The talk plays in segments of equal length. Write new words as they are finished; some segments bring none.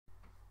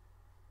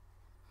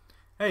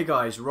Hey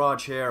guys,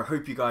 Raj here.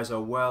 Hope you guys are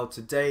well.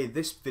 Today,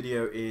 this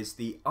video is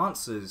the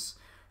answers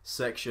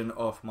section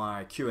of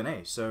my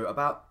Q&A. So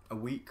about a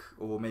week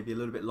or maybe a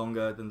little bit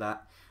longer than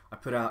that, I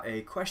put out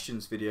a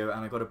questions video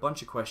and I got a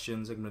bunch of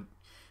questions. I'm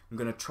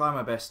gonna try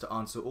my best to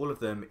answer all of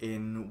them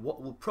in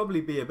what will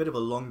probably be a bit of a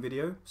long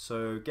video.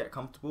 So get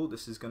comfortable.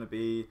 This is gonna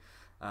be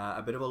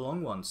a bit of a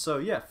long one. So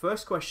yeah,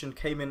 first question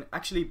came in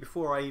actually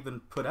before I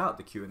even put out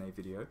the Q&A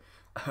video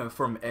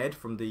from Ed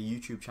from the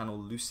YouTube channel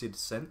Lucid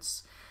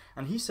Sense.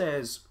 And he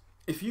says,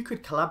 if you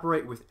could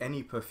collaborate with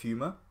any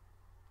perfumer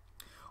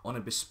on a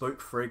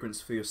bespoke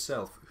fragrance for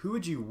yourself, who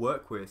would you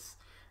work with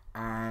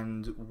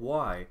and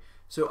why?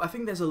 So I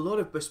think there's a lot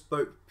of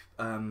bespoke,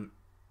 brands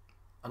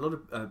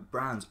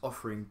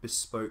offering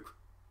bespoke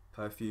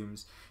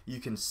perfumes. You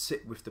can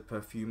sit with the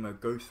perfumer,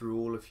 go through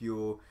all of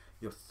your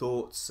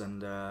thoughts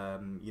and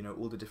you know,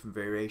 all the different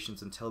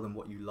variations and tell them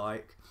what you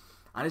like.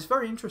 And it's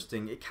very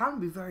interesting. It can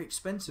be very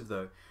expensive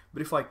though,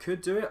 but if I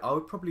could do it, I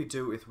would probably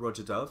do it with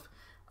Roger Dove.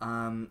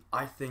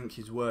 I think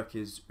his work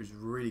is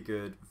really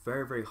good,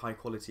 very high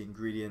quality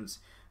ingredients,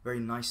 very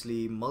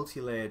nicely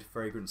multi-layered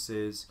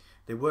fragrances.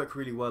 They work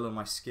really well on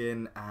my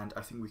skin and I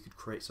think we could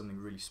create something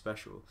really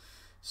special.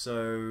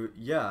 So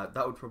yeah,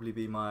 that would probably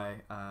be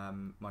my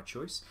my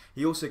choice.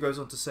 He also goes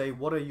on to say,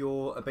 what are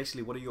your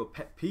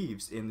pet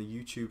peeves in the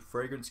YouTube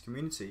fragrance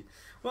community?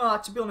 Well,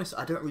 to be honest,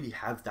 I don't really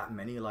have that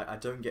many. Like, I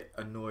don't get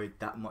annoyed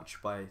that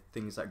much by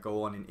things that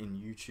go on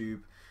in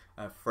YouTube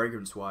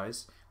fragrance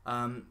wise.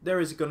 There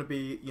is going to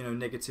be, you know,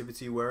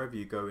 negativity wherever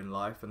you go in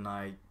life, and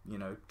I, you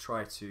know,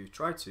 try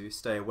to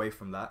stay away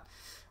from that.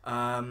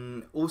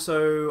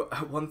 Also,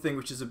 one thing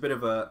which is a bit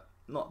of a,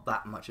 not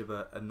that much of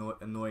a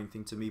annoying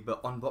thing to me,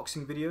 but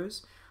unboxing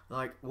videos.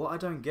 Like, what I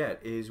don't get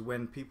is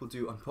when people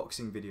do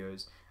unboxing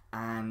videos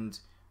and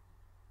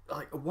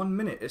like 1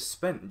 minute is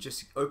spent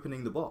just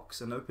opening the box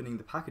and opening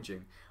the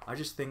packaging. I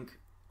just think,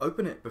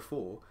 open it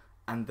before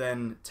and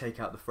then take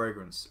out the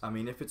fragrance. I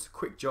mean, if it's a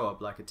quick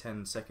job, like a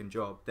 10-second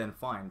job, then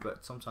fine,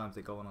 but sometimes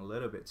they go on a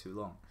little bit too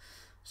long.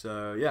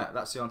 So yeah,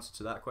 that's the answer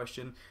to that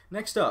question.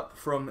 Next up,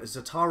 from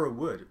Zatara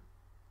Wood.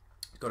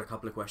 Got a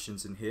couple of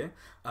questions in here.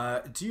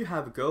 Do you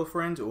have a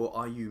girlfriend or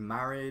are you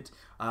married?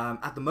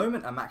 At the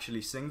moment, I'm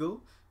actually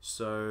single.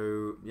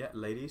 So yeah,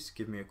 ladies,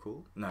 give me a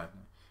call. No,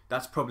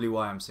 that's probably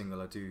why I'm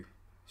single. I do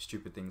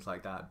stupid things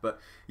like that. But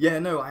yeah,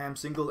 no, I am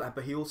single.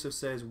 But he also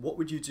says, what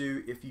would you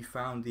do if you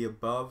found the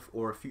above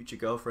or a future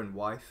girlfriend,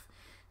 wife,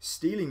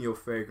 stealing your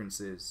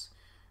fragrances?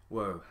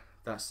 Whoa,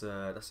 that's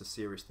a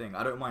serious thing.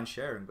 I don't mind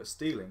sharing, but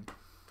stealing.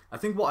 I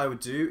think what I would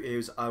do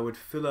is I would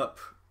fill up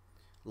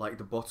like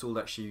the bottle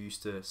that she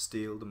used to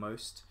steal the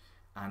most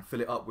and fill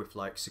it up with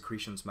like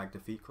Secretions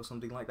Magnifique or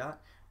something like that,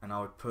 and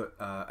I would put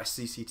a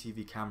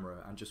CCTV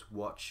camera and just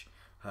watch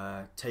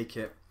her take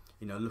it,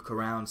 you know, look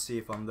around, see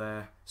if I'm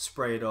there,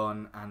 spray it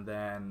on, and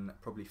then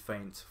probably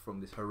faint from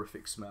this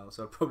horrific smell.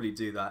 So I'd probably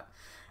do that.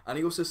 And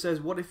he also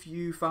says, what if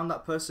you found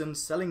that person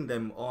selling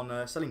them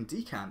on selling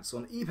decants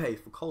on eBay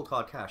for cold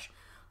hard cash?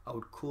 I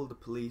would call the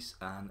police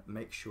and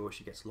make sure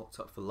she gets locked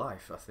up for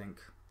life, I think.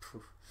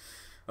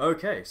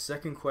 Okay,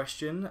 second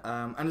question,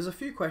 and there's a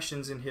few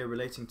questions in here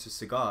relating to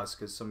cigars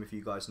because some of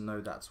you guys know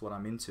that's what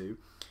I'm into.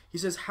 He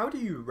says, how do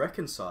you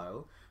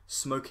reconcile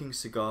smoking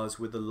cigars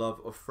with the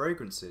love of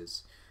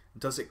fragrances?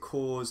 Does it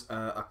cause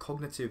a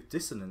cognitive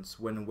dissonance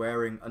when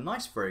wearing a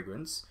nice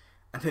fragrance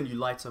and then you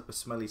light up a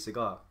smelly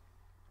cigar?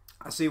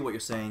 I see what you're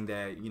saying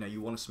there. You know,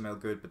 you want to smell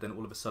good, but then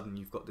all of a sudden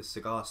you've got this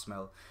cigar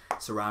smell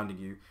surrounding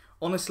you.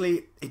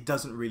 Honestly, it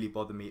doesn't really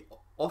bother me.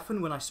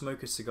 Often when I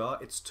smoke a cigar,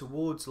 it's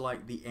towards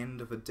like the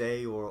end of a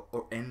day or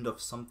end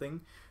of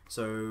something.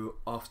 So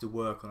after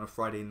work on a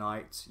Friday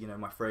night, you know,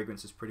 my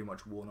fragrance is pretty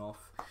much worn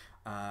off.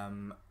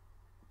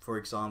 For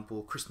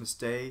example, Christmas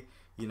Day,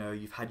 you know,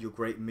 you've had your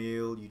great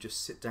meal, you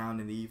just sit down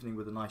in the evening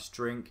with a nice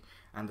drink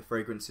and the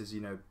fragrance is,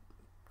 you know,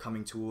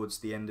 coming towards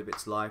the end of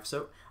its life.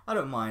 So I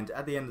don't mind.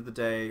 At the end of the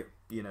day,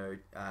 you know,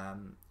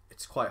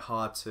 it's quite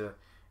hard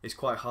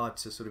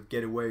to sort of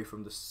get away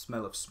from the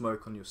smell of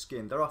smoke on your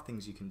skin. There are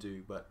things you can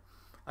do, but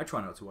I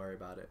try not to worry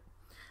about it.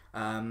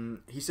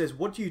 He says,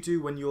 what do you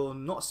do when you're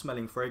not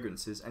smelling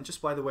fragrances? And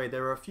just by the way,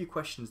 there are a few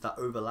questions that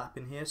overlap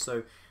in here,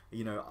 so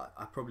you know,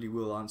 I probably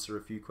will answer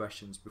a few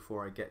questions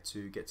before I get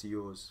to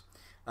yours.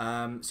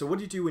 So what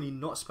do you do when you're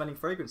not smelling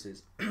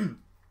fragrances?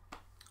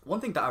 One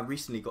thing that I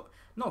recently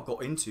not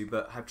got into,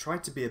 but have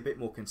tried to be a bit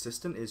more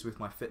consistent is with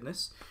my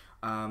fitness.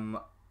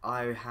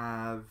 I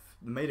have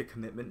made a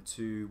commitment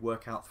to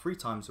work out 3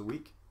 times a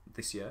week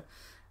this year.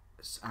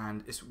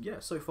 And it's, yeah,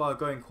 so far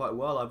going quite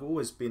well. I've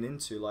always been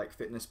into like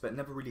fitness, but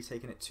never really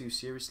taken it too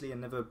seriously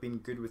and never been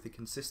good with the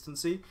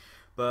consistency.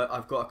 But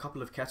I've got a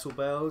couple of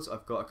kettlebells,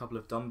 I've got a couple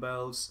of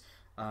dumbbells.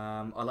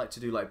 I like to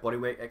do like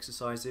bodyweight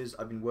exercises.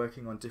 I've been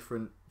working on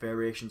different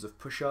variations of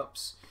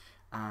push-ups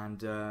and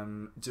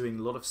doing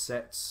a lot of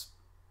sets,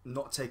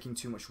 not taking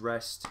too much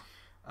rest.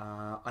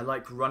 I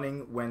like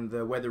running when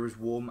the weather is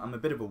warm. I'm a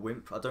bit of a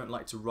wimp. I don't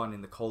like to run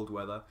in the cold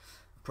weather.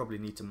 Probably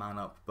need to man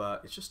up, but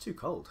it's just too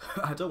cold.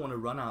 I don't want to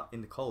run out in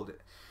the cold.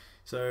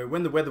 So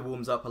when the weather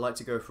warms up, I like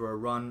to go for a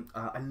run.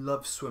 I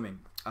love swimming.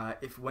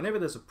 Whenever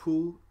there's a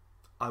pool,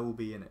 I will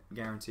be in it,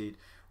 guaranteed.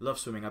 Love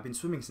swimming. I've been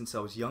swimming since I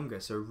was younger,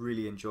 so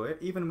really enjoy it.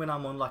 Even when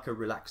I'm on like a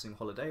relaxing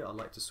holiday, I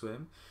like to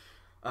swim.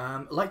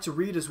 I like to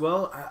read as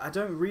well. I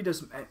don't read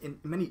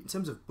in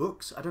terms of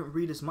books. I don't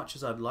read as much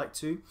as I'd like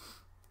to.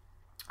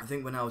 I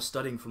think when I was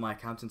studying for my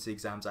accountancy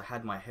exams, I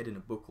had my head in a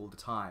book all the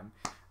time,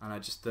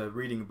 and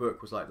reading a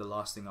book was like the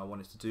last thing I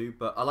wanted to do.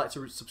 But I like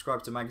to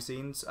subscribe to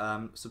magazines.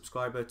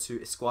 Subscriber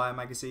to Esquire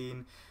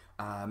magazine,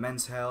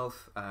 Men's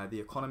Health, The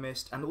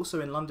Economist, and also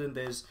in London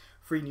there's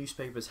free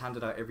newspapers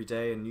handed out every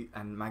day,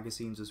 and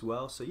magazines as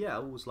well. So yeah, I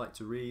always like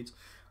to read.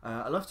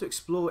 I love to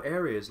explore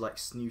areas like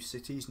new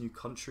cities, new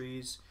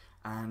countries,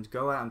 and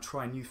go out and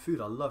try new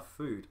food. I love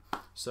food.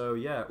 So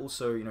yeah,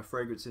 also, you know,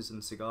 fragrances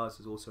and cigars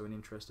is also an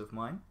interest of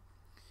mine.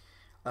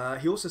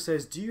 He also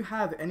says, do you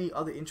have any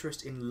other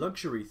interest in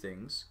luxury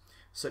things,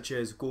 such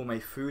as gourmet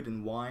food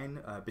and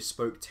wine,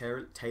 bespoke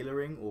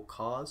tailoring, or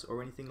cars,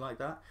 or anything like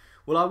that?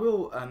 Well, I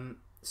will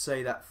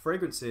say that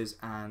fragrances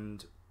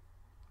and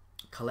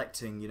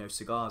collecting, you know,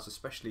 cigars,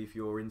 especially if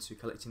you're into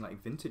collecting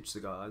like vintage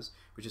cigars,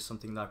 which is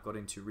something that I've got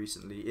into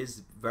recently,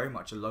 is very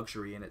much a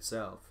luxury in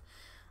itself.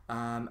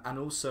 And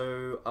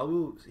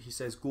also, he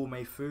says,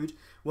 gourmet food.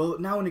 Well,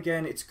 now and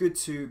again, it's good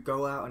to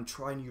go out and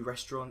try new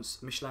restaurants,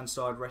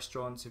 Michelin-starred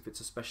restaurants, if it's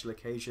a special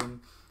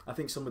occasion. I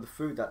think some of the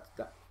food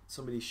that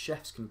some of these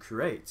chefs can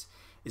create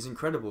is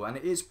incredible, and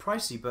it is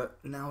pricey, but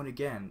now and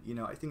again, you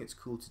know, I think it's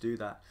cool to do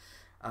that.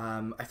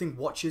 I think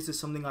watches is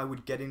something I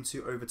would get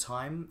into over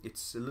time.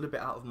 It's a little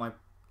bit out of my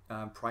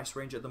price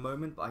range at the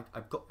moment, but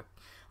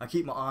I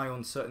keep my eye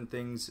on certain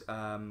things.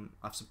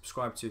 I've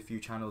subscribed to a few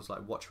channels,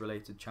 like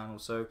watch-related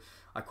channels, so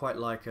I quite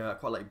like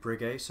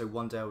Breguet. So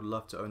one day I would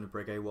love to own a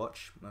Breguet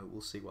watch.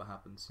 We'll see what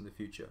happens in the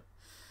future.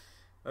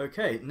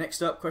 Okay,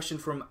 next up, question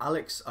from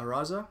Alex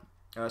Araza.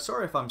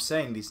 Sorry if I'm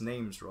saying these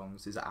names wrong.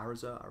 Is it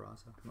Araza? I'm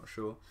not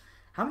sure.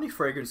 How many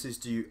fragrances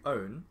do you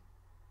own?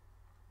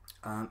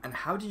 And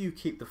how do you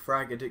keep the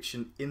frag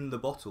addiction in the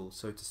bottle,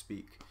 so to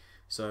speak?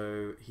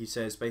 So he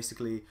says,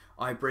 basically,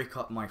 I break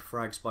up my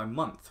frags by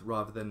month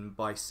rather than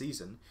by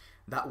season.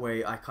 That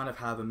way I kind of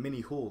have a mini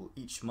haul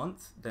each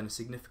month, then a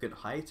significant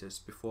hiatus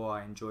before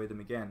I enjoy them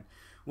again.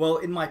 Well,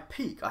 in my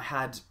peak, I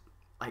had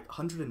like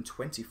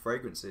 120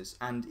 fragrances,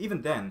 and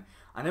even then,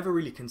 I never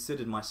really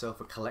considered myself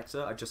a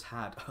collector. I just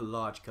had a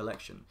large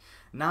collection.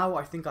 Now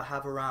I think I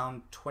have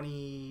around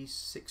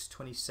 26,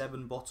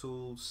 27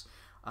 bottles.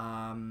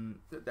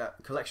 That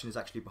collection is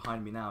actually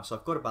behind me now, so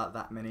I've got about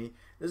that many.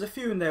 There's a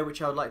few in there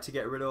which I would like to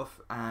get rid of,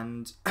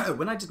 and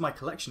when I did my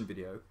collection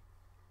video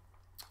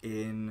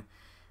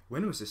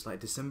when was this, like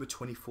December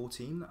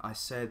 2014, I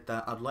said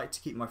that I'd like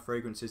to keep my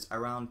fragrances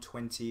around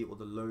 20 or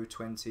the low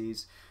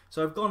 20s.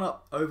 So I've gone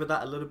up over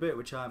that a little bit,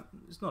 which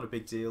it's not a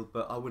big deal,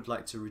 but I would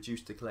like to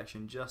reduce the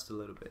collection just a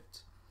little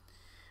bit.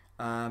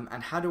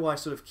 And how do I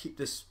sort of keep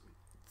this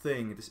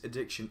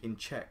addiction in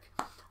check?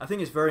 I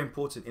think it's very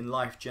important in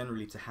life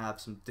generally to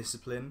have some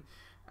discipline,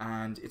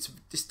 and it's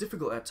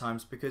difficult at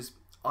times because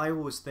I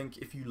always think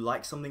if you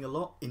like something a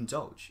lot,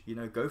 indulge, you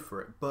know, go for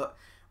it, but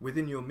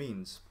within your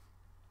means.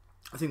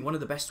 I think one of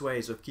the best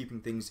ways of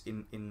keeping things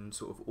in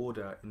sort of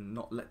order and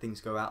not let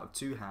things go out of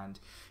two hand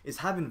is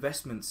have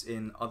investments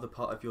in other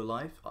part of your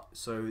life.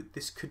 So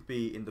this could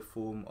be in the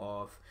form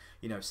of,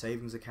 you know,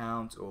 savings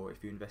account, or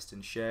if you invest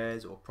in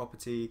shares or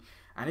property.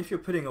 And if you're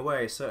putting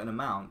away a certain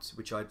amount,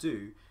 which I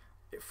do,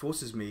 it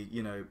forces me,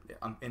 you know,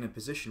 I'm in a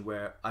position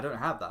where I don't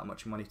have that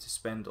much money to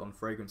spend on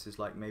fragrances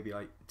like maybe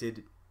I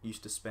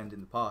used to spend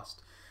in the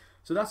past.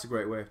 So that's a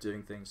great way of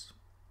doing things.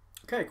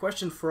 Okay,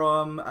 question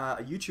from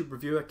a YouTube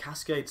reviewer,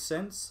 Cascade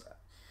Sense.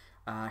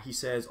 He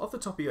says, off the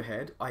top of your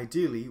head,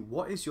 ideally,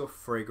 what is your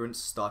fragrance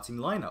starting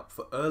lineup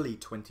for early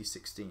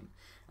 2016?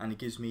 And he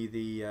gives me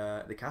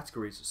the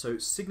categories. So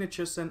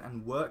signature scent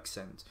and work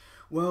scent.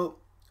 Well,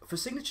 for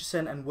signature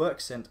scent and work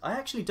scent, I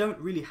actually don't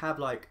really have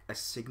like a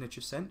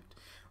signature scent,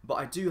 but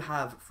I do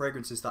have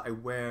fragrances that I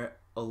wear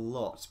a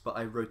lot, but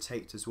I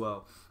rotate as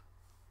well.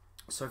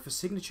 So for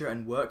signature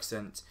and work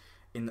scent,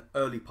 in the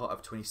early part of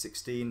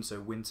 2016, so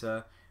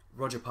winter,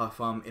 Roger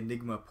Parfum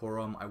Enigma Pour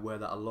Homme, I wear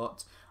that a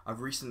lot.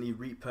 I've recently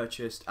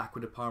repurchased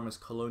Acqua di Parma's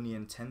Colonia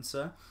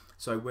Intensa,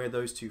 so I wear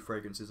those two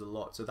fragrances a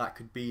lot. So that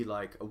could be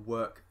like a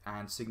work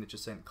and signature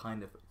scent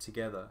kind of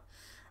together.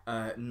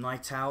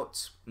 Night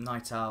Out,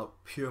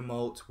 Pure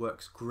Malt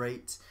works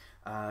great.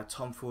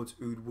 Tom Ford's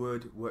Oud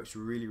Wood works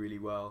really, really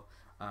well.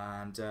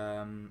 And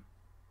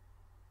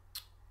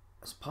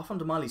Parfum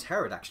de Marly's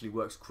Herod actually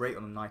works great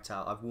on a night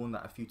out. I've worn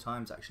that a few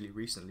times actually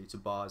recently to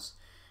bars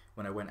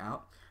when I went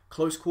out.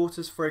 Close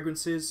quarters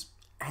fragrances,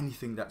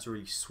 anything that's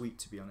really sweet,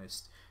 to be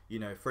honest. You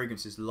know,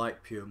 fragrances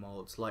like Pure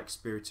Malt, like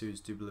Spiritueuse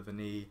Double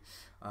Vanille,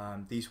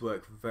 these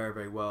work very,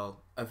 very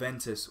well.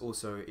 Aventus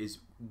also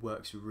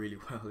works really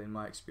well in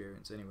my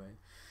experience anyway.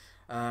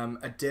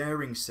 A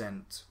daring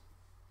scent.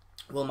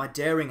 Well, my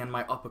daring and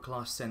my upper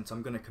class scent,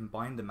 I'm going to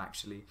combine them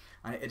actually.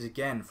 And it is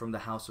again from the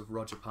house of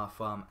Roger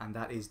Parfum, and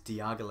that is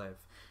Diaghilev.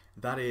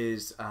 That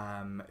is,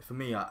 for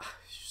me,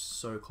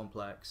 so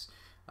complex.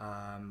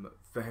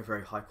 Very,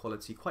 very high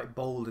quality, quite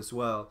bold as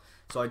well.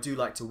 So I do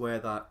like to wear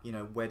that, you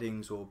know,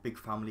 weddings or big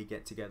family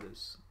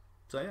get-togethers.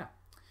 So yeah.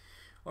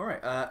 All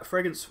right,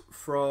 fragrance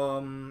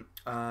from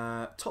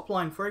Top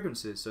Line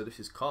Fragrances. So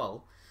this is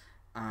Carl,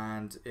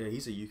 and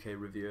he's a UK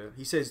reviewer.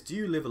 He says, do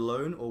you live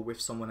alone or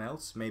with someone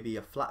else? Maybe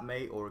a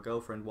flatmate or a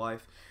girlfriend,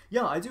 wife?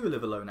 Yeah, I do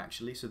live alone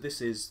actually. So this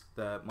is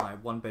my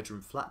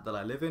one-bedroom flat that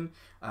I live in.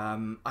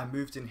 I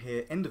moved in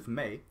here end of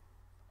May,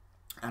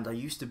 and I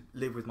used to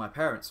live with my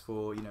parents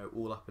for, you know,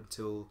 all up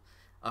until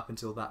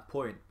that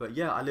point. But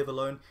yeah, I live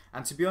alone,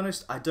 and to be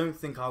honest, I don't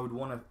think I would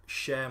want to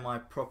share my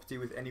property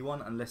with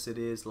anyone unless it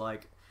is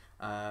like,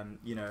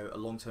 you know, a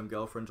long-term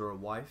girlfriend or a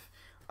wife.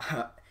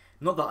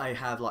 Not that I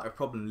have like a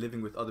problem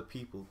living with other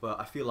people, but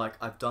I feel like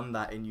I've done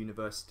that in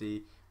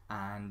university,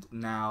 and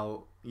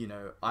now, you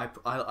know, I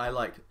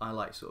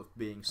like sort of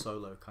being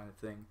solo kind of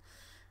thing.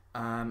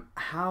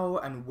 How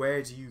and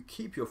where do you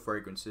keep your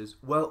fragrances?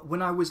 Well,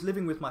 when I was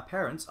living with my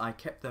parents, I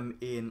kept them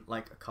in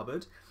like a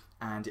cupboard,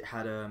 and it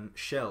had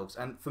shelves.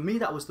 And for me,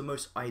 that was the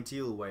most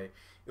ideal way.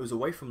 It was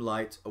away from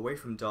light, away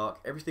from dark.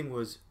 Everything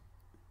was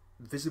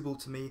visible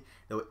to me.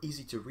 They were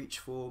easy to reach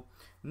for.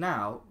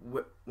 Now,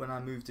 when I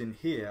moved in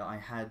here, I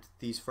had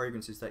these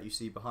fragrances that you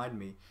see behind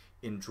me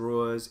in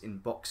drawers, in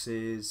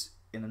boxes,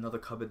 in another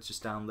cupboard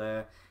just down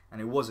there,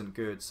 and it wasn't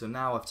good. So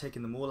now I've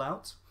taken them all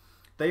out.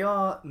 They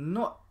are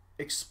not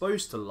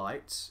exposed to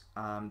light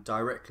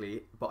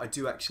directly, but I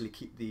do actually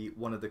keep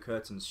one of the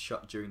curtains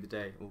shut during the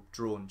day, or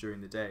drawn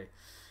during the day.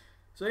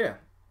 So yeah,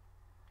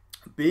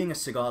 being a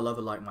cigar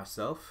lover like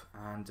myself,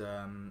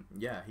 and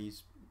yeah, he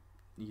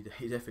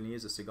definitely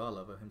is a cigar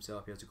lover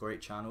himself. He has a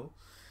great channel.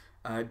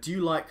 Do you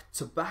like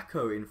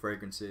tobacco in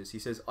fragrances? He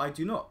says, I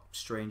do not,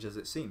 strange as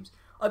it seems.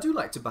 I do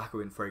like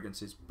tobacco in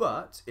fragrances,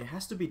 but it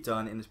has to be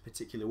done in a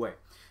particular way.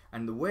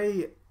 And the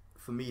way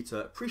for me to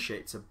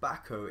appreciate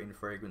tobacco in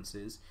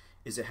fragrances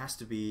is it has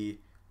to be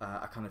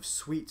a kind of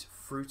sweet,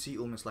 fruity,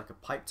 almost like a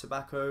pipe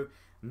tobacco,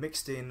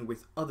 mixed in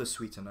with other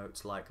sweeter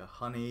notes like a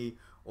honey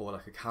or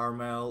like a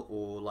caramel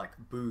or like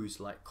booze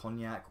like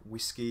cognac,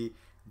 whiskey.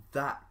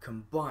 That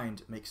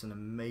combined makes an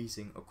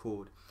amazing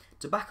accord.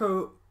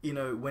 Tobacco, you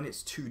know, when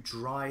it's too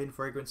dry in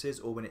fragrances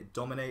or when it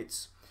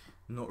dominates,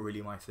 not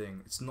really my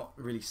thing. It's not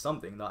really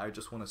something that I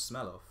just want to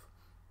smell of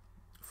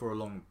for a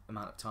long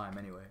amount of time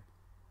anyway.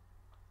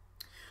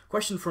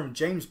 Question from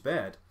James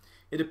Baird.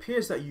 It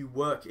appears that you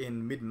work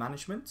in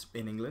mid-management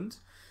in England.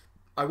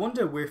 I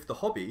wonder with the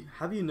hobby,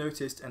 have you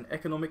noticed an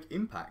economic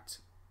impact?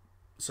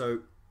 So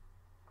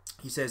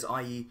he says,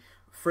 i.e.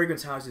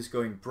 fragrance houses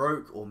going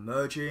broke or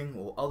merging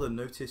or other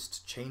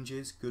noticed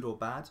changes, good or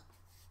bad?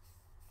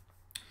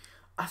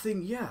 I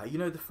think, yeah, you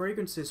know, the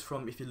fragrances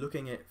if you're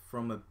looking at it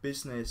from a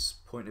business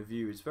point of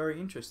view, is very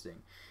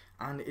interesting.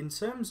 And in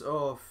terms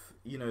of,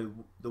 you know,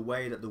 the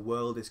way that the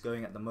world is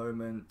going at the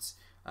moment,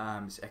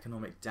 this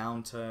economic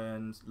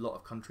downturn, a lot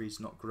of countries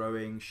not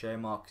growing, share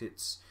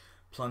markets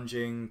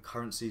plunging,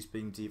 currencies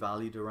being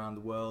devalued around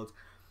the world.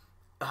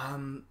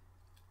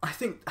 I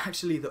think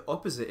actually the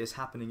opposite is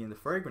happening in the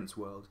fragrance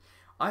world.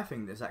 I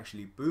think that's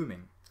actually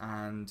booming.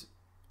 And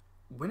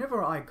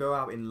whenever I go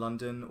out in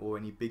London or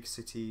any big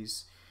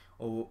cities,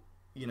 or,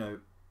 you know,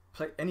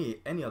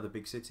 any other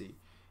big city,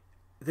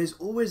 there's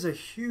always a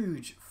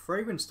huge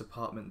fragrance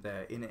department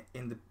there in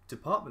the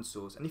department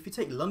stores. And if you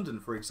take London,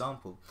 for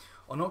example,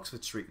 on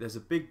Oxford Street, there's a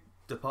big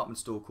department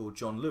store called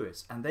John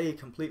Lewis, and they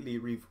completely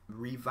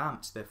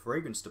revamped their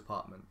fragrance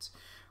department.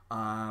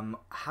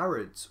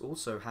 Harrods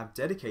also have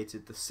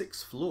dedicated the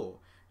 6th floor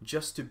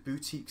just to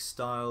boutique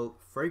style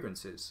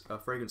fragrances,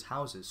 fragrance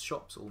houses,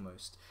 shops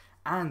almost.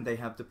 And they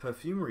have the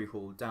perfumery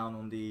hall down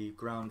on the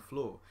ground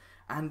floor.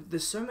 And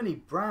there's so many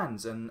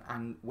brands and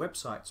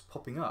websites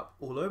popping up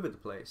all over the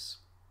place.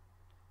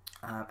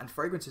 And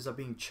fragrances are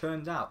being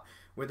churned out,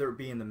 whether it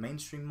be in the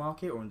mainstream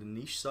market or in the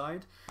niche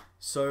side.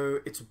 So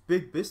it's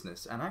big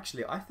business, and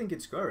actually I think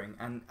it's growing,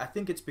 and I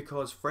think it's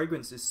because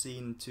fragrance is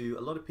seen to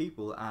a lot of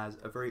people as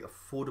a very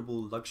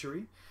affordable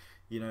luxury.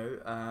 You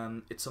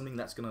know, it's something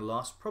that's going to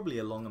last probably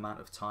a long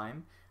amount of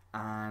time,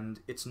 and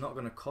it's not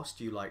going to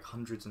cost you like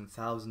hundreds and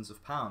thousands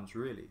of pounds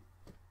really.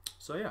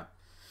 So yeah.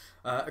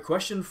 A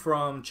question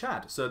from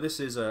Chad. So this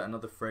is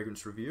another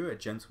fragrance review, A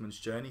Gentleman's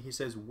Journey. He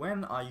says,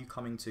 when are you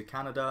coming to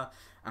Canada,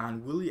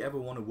 and will you ever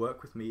want to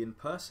work with me in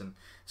person?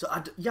 So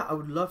yeah, I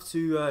would love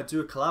to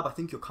do a collab. I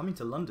think you're coming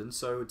to London,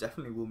 so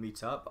definitely we'll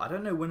meet up. I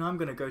don't know when I'm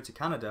going to go to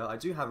Canada. I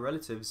do have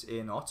relatives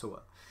in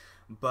Ottawa,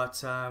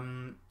 but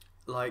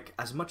like,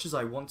 as much as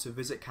I want to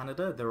visit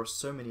Canada, there are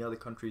so many other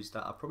countries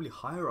that are probably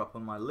higher up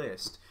on my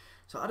list.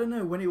 So I don't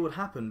know when it would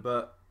happen,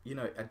 but you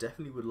know, I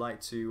definitely would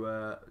like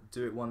to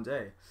do it one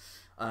day.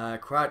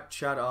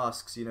 Chad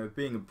asks, you know,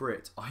 being a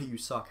Brit, are you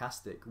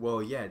sarcastic?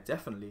 Well, yeah,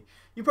 definitely.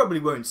 You probably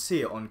won't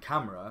see it on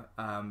camera,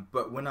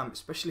 but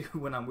especially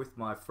when I'm with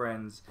my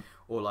friends,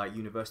 or like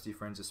university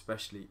friends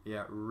especially,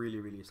 yeah, really,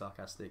 really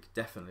sarcastic.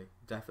 Definitely.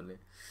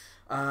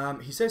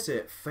 He says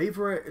here,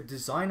 favorite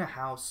designer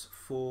house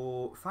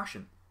for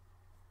fashion.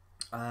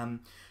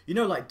 You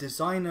know, like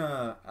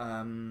designer,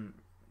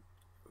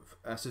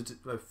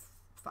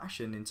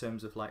 fashion, in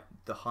terms of like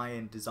the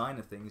high-end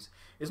designer things,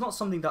 is not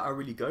something that I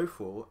really go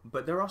for.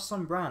 But there are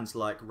some brands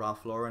like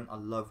Ralph Lauren. I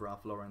love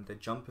Ralph Lauren. Their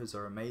jumpers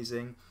are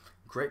amazing,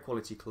 great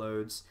quality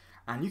clothes,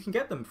 and you can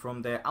get them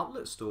from their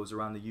outlet stores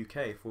around the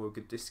UK for a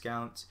good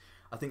discount.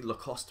 I think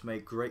Lacoste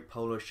make great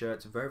polo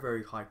shirts, very,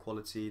 very high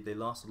quality. They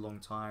last a long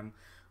time,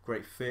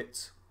 great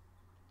fit.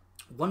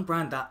 One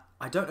brand that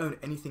I don't own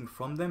anything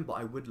from them, but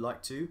I would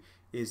like to,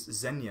 is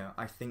Zegna.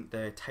 I think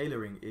their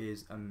tailoring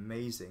is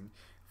amazing.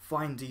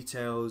 Fine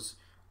details,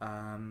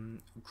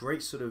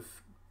 great sort of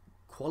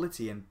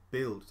quality and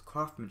build.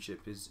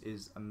 Craftsmanship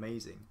is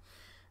amazing.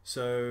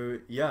 So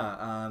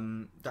yeah,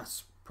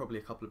 that's probably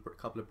a couple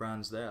of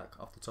brands there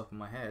off the top of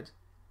my head.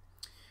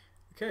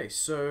 Okay,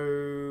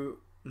 so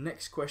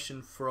next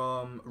question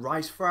from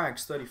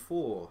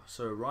RiseFrags34.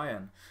 So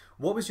Ryan,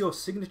 what was your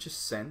signature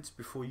scent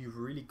before you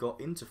really got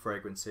into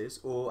fragrances,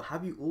 or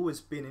have you always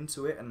been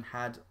into it and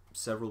had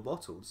several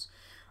bottles?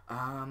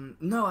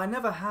 No, I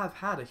never have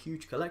had a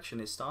huge collection.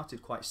 It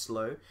started quite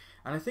slow,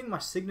 and I think my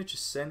signature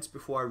scent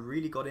before I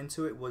really got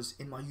into it was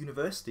in my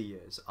university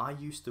years. I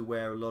used to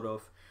wear a lot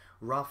of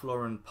Ralph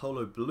Lauren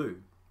Polo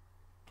Blue,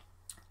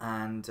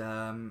 and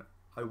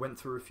I went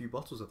through a few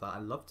bottles of that. I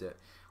loved it.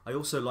 I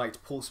also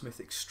liked Paul Smith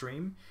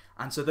Extreme,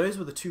 and so those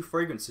were the two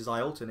fragrances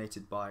I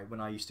alternated by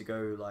when I used to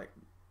go like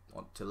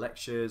to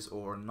lectures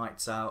or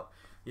nights out.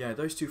 Yeah,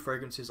 those two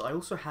fragrances. I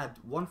also had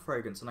one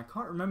fragrance, and I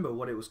can't remember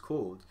what it was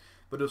called,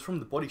 but it was from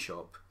the Body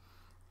Shop,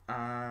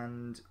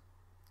 and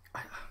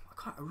I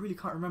really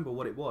can't remember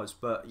what it was.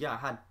 But yeah, I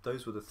had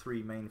those were the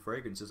three main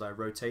fragrances I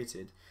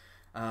rotated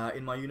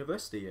in my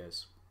university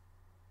years.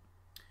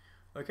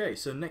 Okay,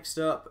 so next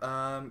up,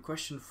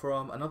 question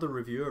from another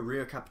reviewer,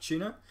 Rio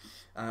Cappuccino.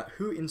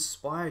 Who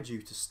inspired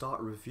you to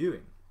start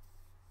reviewing?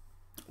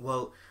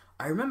 Well,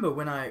 I remember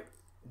when I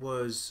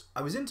was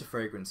into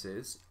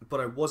fragrances, but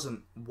I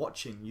wasn't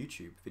watching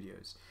YouTube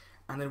videos.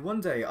 And then one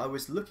day I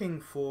was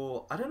looking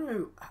for, I don't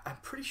know, I'm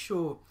pretty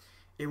sure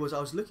it was, I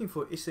was looking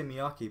for Issey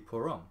Miyake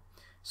Pour Homme.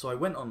 So I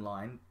went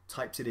online,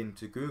 typed it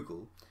into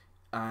Google,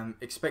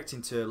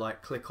 expecting to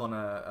like click on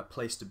a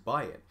place to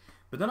buy it.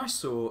 But then I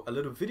saw a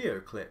little video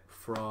clip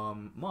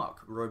from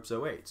Mark,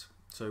 Robes08,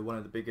 so one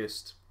of the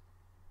biggest,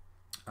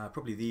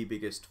 probably the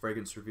biggest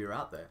fragrance reviewer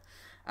out there.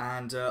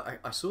 And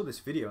I saw this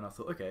video and I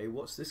thought, okay,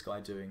 what's this guy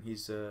doing?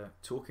 He's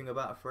talking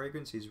about a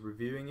fragrance, he's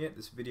reviewing it.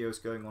 This video is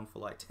going on for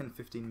like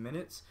 10-15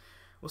 minutes.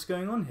 What's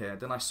going on here?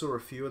 Then I saw a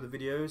few other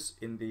videos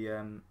in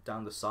the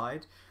down the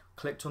side,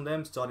 clicked on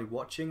them, started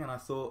watching, and I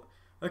thought,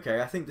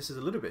 okay, I think this is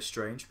a little bit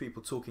strange,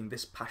 people talking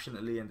this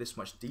passionately and this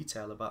much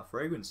detail about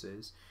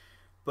fragrances.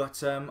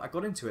 But I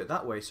got into it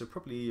that way, so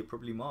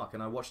probably Mark,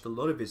 and I watched a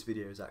lot of his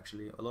videos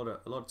actually. A lot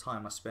of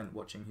time I spent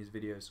watching his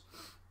videos,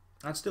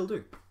 and still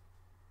do.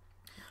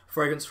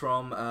 Fragrance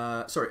from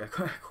a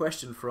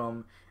question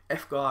from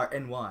Fgar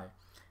NY.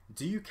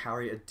 Do you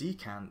carry a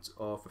decant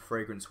of a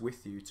fragrance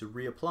with you to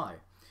reapply?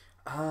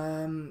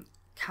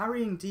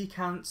 Carrying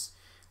decants.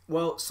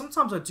 Well,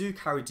 sometimes I do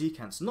carry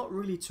decants, not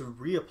really to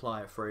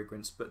reapply a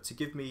fragrance, but to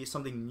give me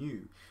something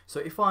new. So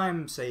if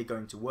I'm, say,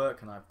 going to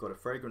work and I've got a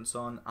fragrance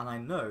on, and I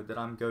know that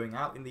I'm going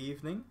out in the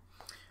evening,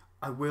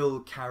 I will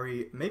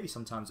carry maybe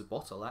sometimes a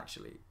bottle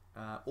actually,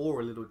 or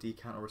a little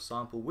decant or a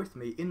sample with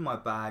me in my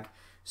bag,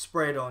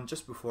 spray it on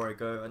just before I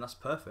go, and that's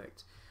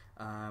perfect.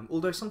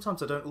 Although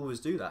sometimes I don't always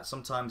do that.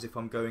 Sometimes if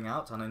I'm going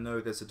out and I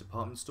know there's a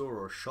department store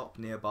or a shop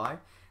nearby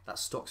that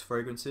stocks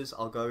fragrances,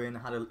 I'll go in,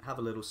 have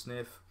a little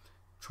sniff,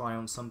 try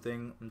on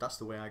something, and that's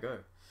the way I go.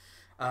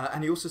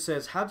 And he also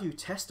says, how do you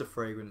test a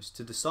fragrance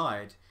to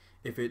decide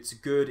if it's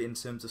good in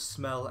terms of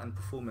smell and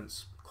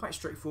performance? Quite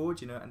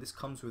straightforward, you know, and this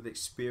comes with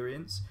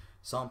experience.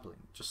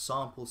 Sampling, just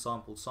sample,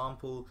 sample,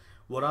 sample.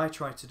 What I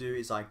try to do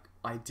is I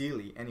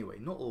ideally, anyway,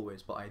 not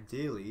always, but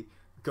ideally,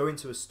 go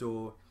into a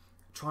store,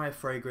 try a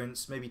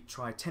fragrance, maybe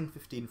try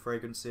 10-15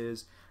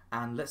 fragrances,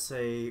 and let's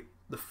say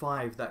the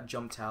 5 that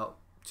jumped out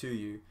to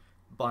you,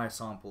 buy a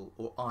sample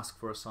or ask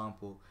for a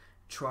sample.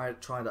 Try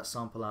that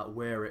sample out,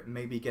 wear it,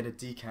 maybe get a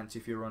decant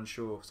if you're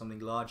unsure, something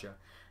larger,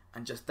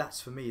 and just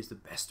that's for me is the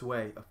best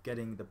way of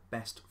getting the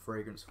best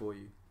fragrance for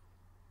you.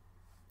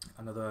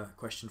 Another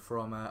question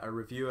from a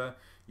reviewer,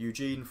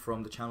 Eugene,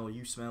 from the channel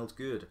You Smelled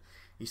Good.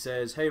 He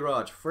says, hey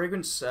Raj,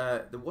 fragrance,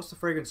 what's the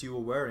fragrance you were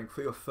wearing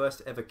for your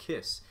first ever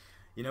kiss?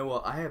 You know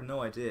what, I have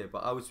no idea,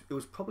 but it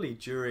was probably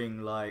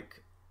during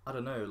like, I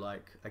don't know,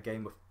 like a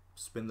game of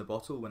Spin the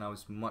Bottle when I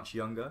was much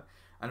younger.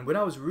 And when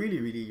I was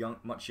really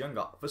much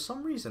younger, for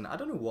some reason, I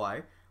don't know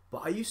why,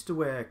 but I used to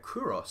wear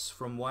Kouros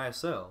from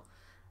YSL.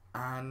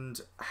 And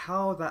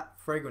how that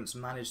fragrance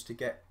managed to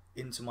get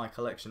into my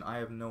collection, I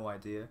have no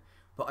idea.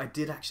 But I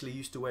did actually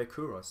used to wear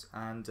Kouros,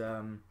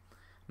 and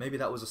maybe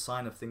that was a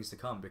sign of things to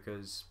come,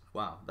 because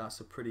wow, that's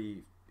a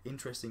pretty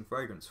interesting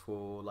fragrance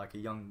for like a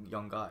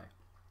young guy.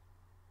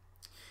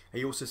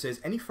 He also says,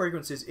 any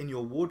fragrances in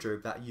your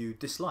wardrobe that you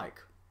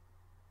dislike?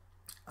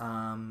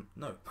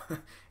 No.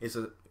 It's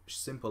a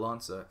simple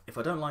answer. If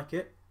I don't like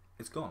it,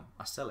 it's gone.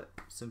 I sell it.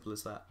 Simple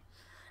as that.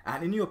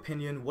 And in your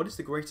opinion, what is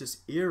the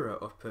greatest era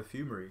of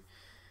perfumery?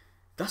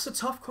 That's a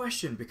tough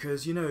question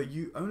because you know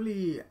you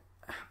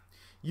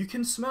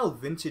can smell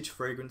vintage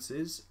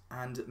fragrances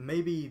and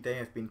maybe they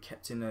have been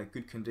kept in a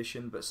good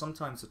condition, but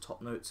sometimes the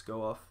top notes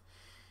go off.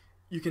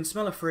 You can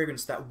smell a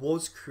fragrance that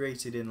was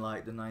created in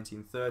like the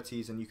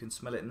 1930s and you can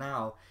smell it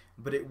now,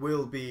 but it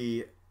will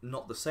be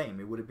not the same.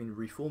 It would have been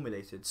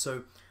reformulated.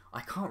 So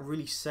I can't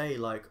really say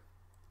like,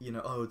 you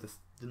know, oh, the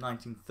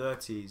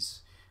 1930s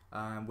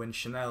when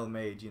Chanel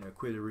made, you know,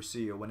 Cuir de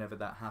Russie or whenever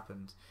that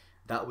happened,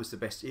 that was the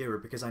best era,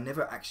 because I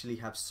never actually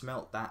have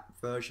smelt that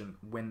version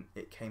when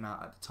it came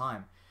out at the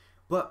time.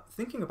 But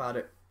thinking about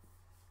it,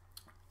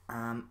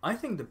 I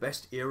think the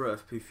best era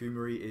of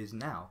perfumery is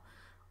now.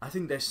 I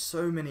think there's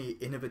so many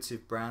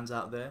innovative brands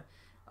out there,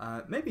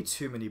 maybe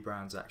too many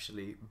brands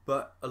actually,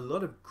 but a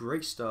lot of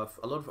great stuff,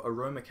 a lot of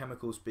aroma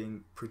chemicals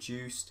being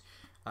produced,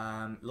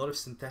 a lot of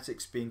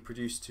synthetics being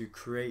produced to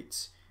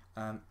create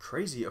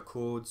crazy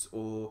accords,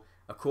 or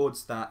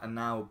accords that are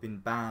now been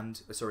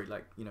banned, sorry,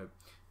 like, you know,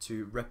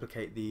 to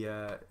replicate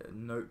the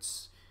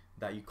notes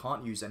that you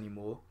can't use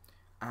anymore.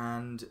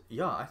 And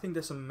yeah, I think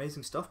there's some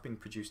amazing stuff being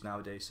produced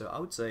nowadays, so I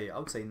would say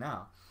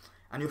now.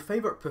 And your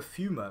favorite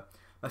perfumer?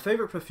 My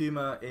favorite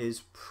perfumer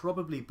is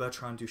probably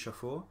Bertrand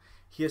Duchaufour.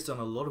 He has done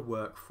a lot of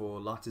work for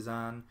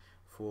L'Artisan,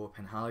 for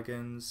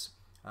Penhaligon's.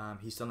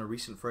 He's done a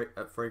recent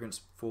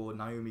fragrance for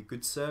Naomi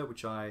Goodsir,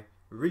 which I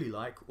really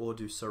like, Eau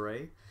du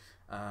Soleil.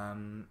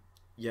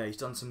 Yeah, he's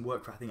done some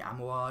work for, I think,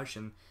 Amouage,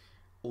 and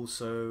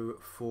also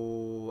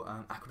for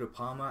Acqua di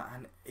Parma,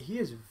 and he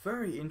is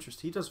very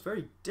interesting. He does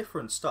very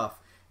different stuff,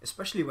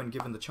 especially when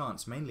given the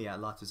chance, mainly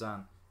at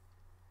L'Artisan.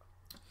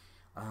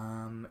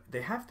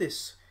 They have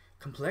this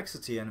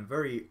complexity and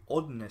very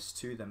oddness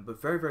to them,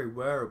 but very, very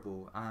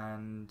wearable,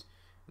 and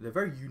they're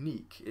very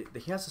unique.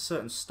 He has a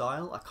certain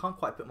style. I can't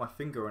quite put my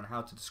finger on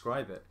how to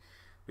describe it,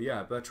 but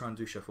yeah, Bertrand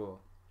Duchaufour.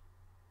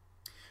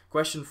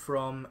 Question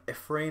from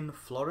Efrain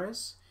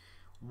Flores.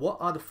 What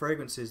are the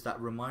fragrances that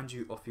remind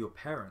you of your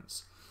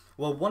parents?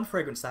 Well, one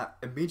fragrance that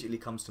immediately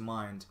comes to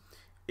mind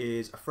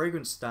is a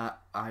fragrance that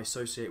I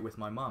associate with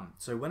my mum.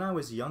 So when I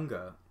was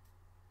younger,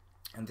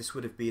 and this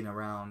would have been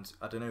around,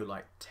 I don't know,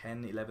 like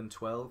 10, 11,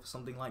 12,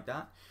 something like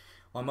that,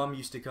 my mum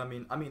used to come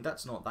in. I mean,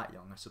 that's not that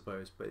young, I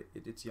suppose, but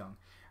it's young.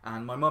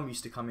 And my mum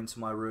used to come into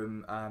my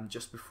room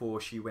just before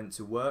she went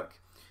to work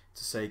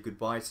to say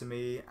goodbye to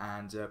me,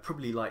 and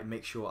probably like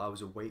make sure I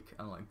was awake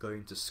and like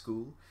going to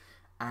school.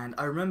 And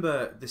I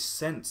remember this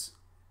scent.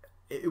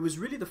 It was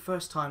really the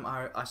first time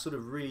I sort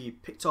of really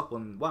picked up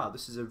on, wow,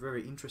 this is a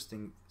very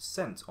interesting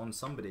scent on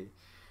somebody.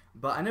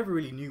 But I never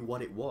really knew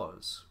what it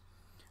was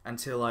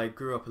until I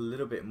grew up a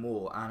little bit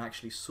more and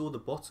actually saw the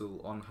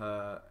bottle on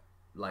her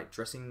like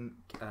dressing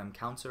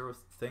counter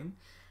thing,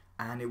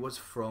 and it was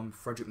from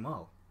Frederic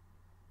Malle.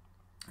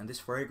 And this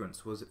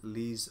fragrance was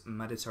Lise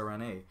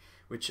Méditerranée,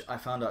 which I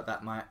found out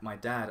that my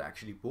dad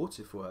actually bought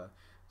it for her.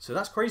 So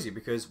that's crazy,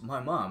 because my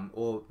mum,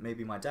 or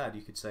maybe my dad,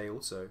 you could say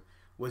also,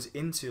 was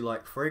into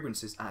like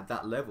fragrances at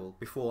that level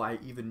before I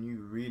even knew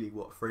really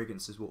what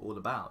fragrances were all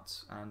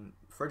about. And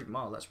Frederic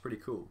Malle, that's pretty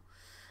cool.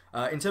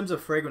 In terms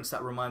of fragrance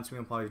that reminds me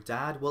of my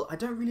dad, well, I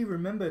don't really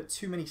remember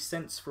too many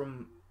scents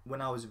from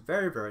when I was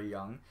very, very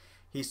young.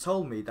 He's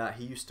told me that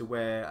he used to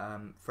wear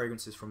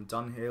fragrances from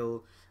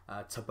Dunhill,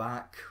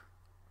 Tabac,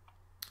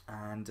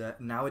 and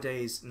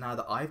nowadays, now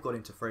that I've got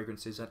into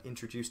fragrances and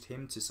introduced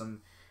him to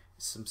some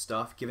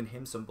stuff, given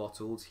him some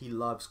bottles, he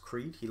loves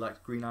Creed, he likes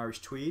Green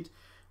Irish Tweed,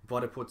 Bois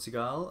de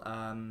Portugal,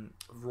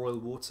 Royal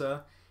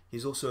Water.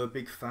 He's also a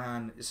big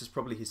fan, this is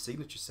probably his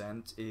signature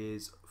scent,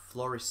 is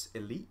Floris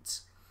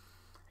Elite.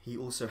 He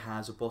also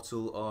has a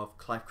bottle of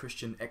Clive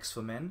Christian X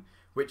for Men,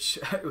 which,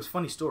 it was a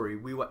funny story,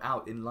 we were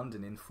out in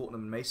London in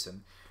Fortnum and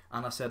Mason,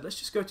 and I said, let's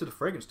just go to the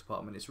fragrance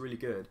department, it's really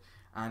good.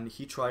 And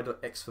he tried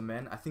X for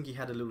Men. I think he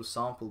had a little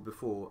sample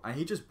before, and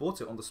he just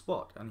bought it on the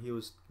spot, and he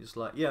was just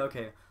like, yeah,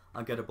 okay,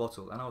 I'll get a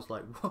bottle. And I was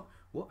like,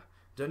 what?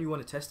 Don't you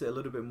want to test it a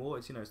little bit more?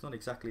 It's, you know, it's not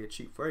exactly a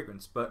cheap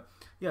fragrance, but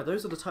yeah,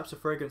 those are the types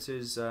of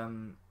fragrances,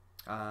 you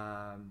know,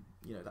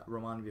 that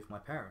remind me of my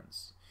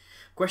parents.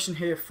 Question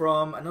here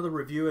from another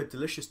reviewer,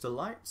 Delicious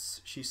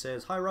Delights. She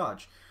says, hi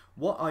Raj,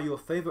 what are your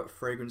favorite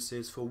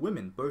fragrances for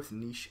women, both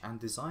niche and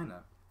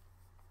designer?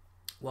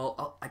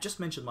 Well, I just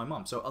mentioned my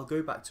mum, so I'll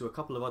go back to a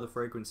couple of other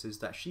fragrances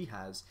that she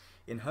has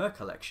in her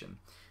collection.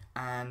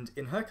 And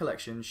in her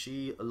collection,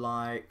 she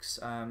likes,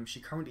 she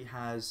currently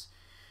has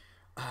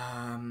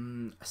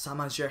Sa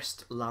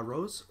Majesté La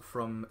Rose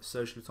from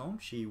Serge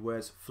Lutens. She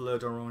wears Fleur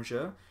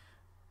d'Oranger,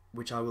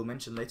 which I will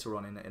mention later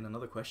on in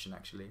another question,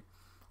 actually.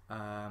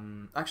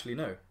 Actually,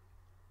 no.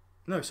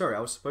 No, sorry,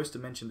 I was supposed to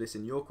mention this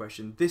in your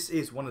question. This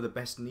is one of the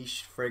best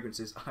niche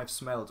fragrances I've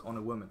smelled on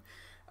a woman.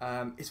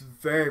 It's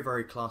very,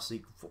 very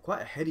classic,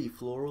 quite a heady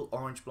floral,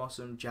 orange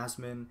blossom,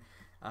 jasmine.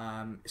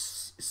 It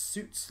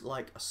suits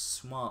like a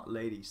smart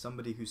lady,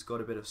 somebody who's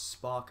got a bit of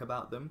spark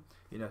about them,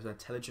 you know, an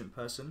intelligent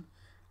person.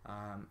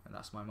 And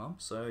that's my mum,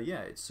 so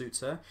yeah, it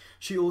suits her.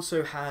 She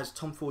also has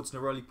Tom Ford's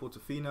Neroli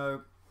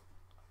Portofino.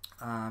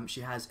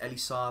 She has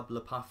Elisab Le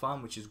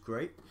Parfum, which is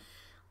great.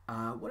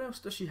 What else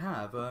does she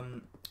have?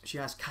 She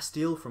has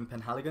Castile from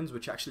Penhaligon's,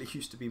 which actually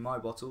used to be my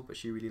bottle, but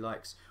she really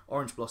likes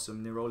Orange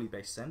Blossom Neroli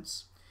based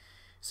scents.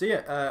 So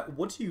yeah,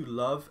 what do you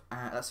love?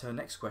 That's her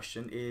next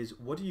question, is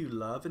what do you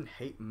love and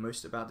hate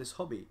most about this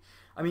hobby?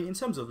 I mean, in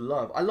terms of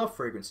love, I love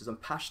fragrances. I'm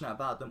passionate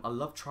about them. I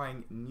love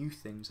trying new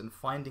things and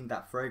finding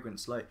that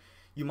fragrance. Like,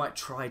 you might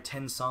try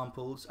 10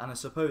 samples, and I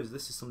suppose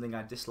this is something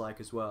I dislike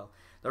as well.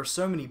 There are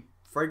so many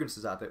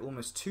fragrances out there,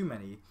 almost too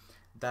many,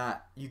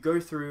 that you go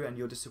through and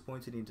you're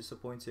disappointed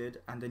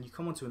and then you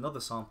come onto another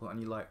sample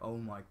and you're like, oh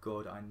my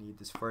god, I need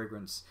this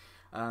fragrance.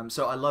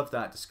 So I love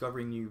that,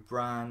 discovering new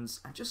brands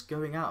and just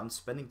going out and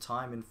spending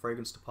time in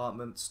fragrance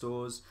department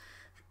stores,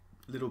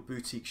 little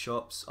boutique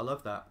shops. I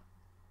love that.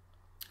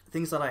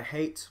 Things that I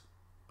hate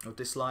or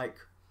dislike: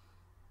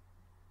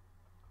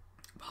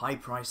 high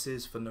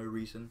prices for no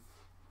reason,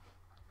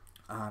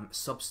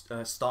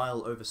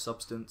 style over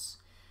substance,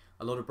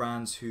 a lot of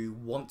brands who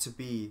want to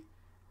be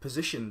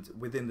positioned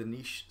within the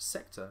niche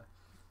sector,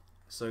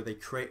 so they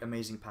create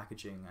amazing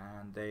packaging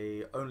and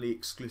they only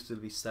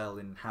exclusively sell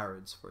in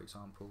Harrods, for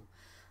example,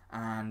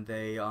 and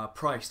they are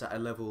priced at a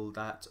level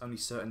that only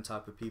certain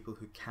type of people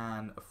who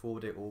can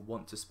afford it or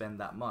want to spend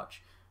that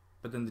much,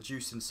 but then the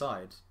juice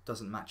inside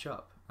doesn't match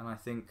up. And I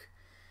think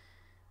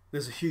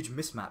there's a huge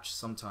mismatch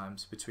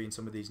sometimes between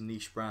some of these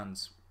niche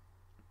brands.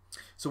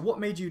 So what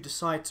made you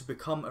decide to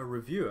become a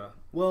reviewer?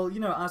 Well,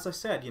 you know, as I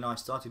said, you know, I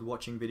started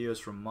watching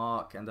videos from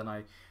Mark, and then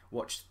I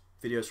watched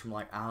videos from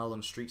like Al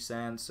on Street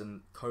Sense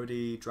and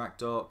Cody,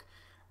 Drakdoc,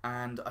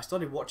 and I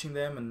started watching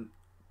them and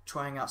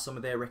trying out some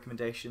of their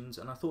recommendations,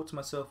 and I thought to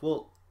myself,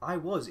 well, I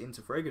was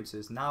into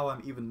fragrances, now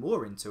I'm even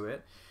more into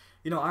it.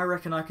 You know, I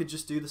reckon I could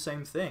just do the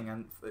same thing.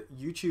 And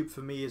YouTube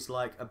for me is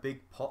like a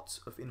big pot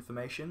of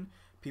information.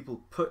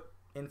 People put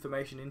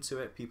information into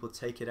it, people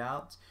take it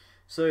out.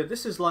 So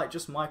this is like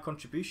just my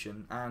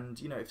contribution,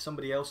 and you know, if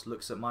somebody else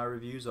looks at my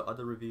reviews or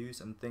other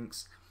reviews and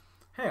thinks,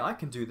 hey, I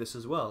can do this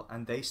as well,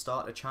 and they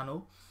start a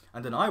channel,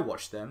 and then I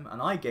watch them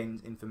and I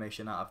gain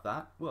information out of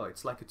that, well,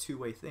 it's like a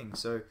two-way thing.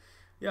 So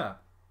yeah.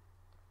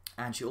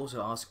 And she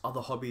also asked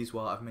other hobbies.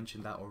 Well, I've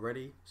mentioned that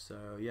already.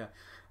 So yeah.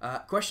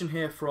 Question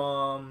here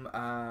from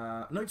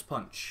Notes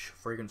Punch,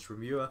 fragrance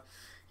reviewer.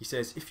 He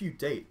says, if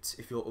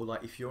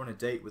you're on a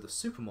date with a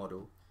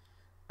supermodel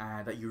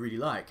that you really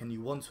like and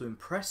you want to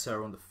impress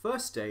her on the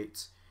first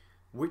date,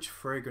 which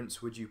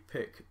fragrance would you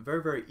pick?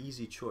 Very, very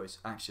easy choice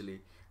actually.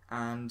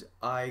 And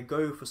I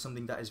go for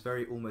something that is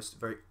almost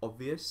very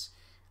obvious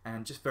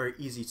and just very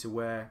easy to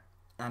wear,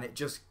 and it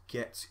just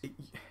gets,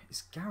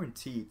 it's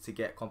guaranteed to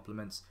get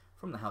compliments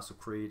from the House of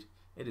Creed.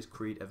 It is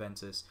Creed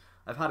Aventus.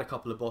 I've had a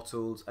couple of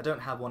bottles. I don't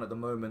have one at the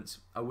moment.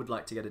 I would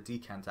like to get a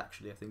decant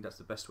actually. I think that's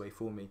the best way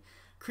for me.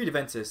 Creed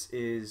Aventus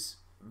is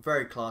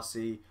very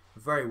classy,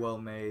 very well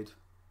made,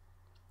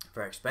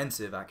 very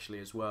expensive actually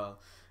as well,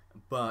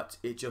 but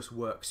it just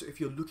works. So if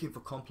you're looking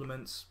for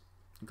compliments,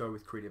 go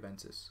with Creed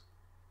Aventus.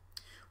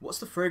 What's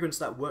the fragrance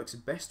that works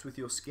best with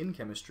your skin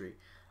chemistry?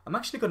 I'm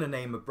actually going to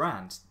name a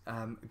brand,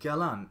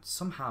 Guerlain.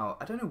 Somehow,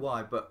 I don't know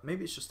why, but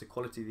maybe it's just the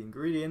quality of the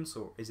ingredients,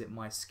 or is it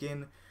my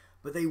skin?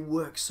 But they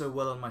work so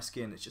well on my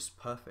skin, it's just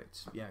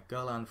perfect. Yeah,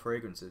 Guerlain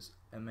fragrances,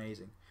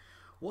 amazing.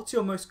 What's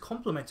your most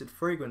complimented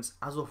fragrance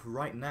as of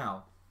right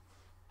now?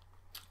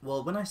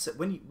 Well,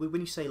 when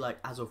you say like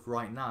as of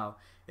right now,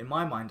 in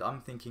my mind,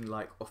 I'm thinking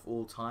like of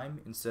all time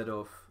instead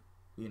of,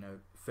 you know,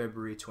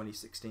 February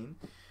 2016.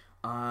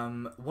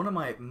 One of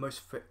my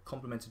most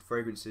complimented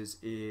fragrances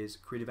is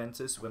Creed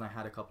Aventus, when I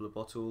had a couple of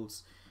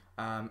bottles,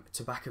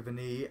 Tobacco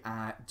Vanille,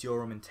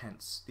 Dior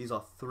Intense. These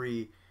are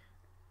three,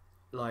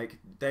 like,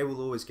 they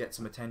will always get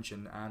some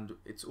attention and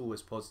it's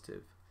always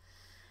positive.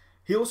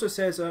 He also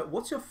says,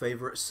 what's your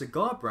favorite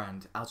cigar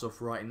brand as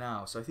of right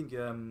now? So I think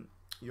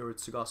you're a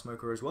cigar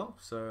smoker as well,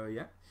 so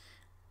yeah.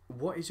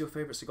 What is your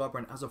favorite cigar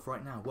brand as of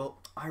right now?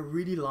 Well, I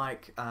really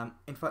like,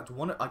 in fact,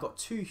 I got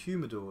 2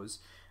 humidors,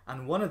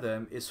 and one of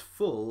them is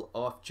full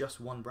of just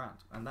one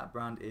brand, and that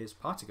brand is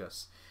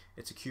Partagas.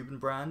 It's a Cuban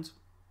brand,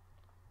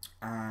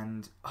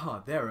 and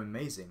they're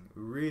amazing.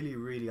 Really,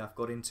 really, I've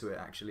got into it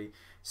actually.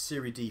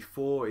 Serie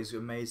D4 is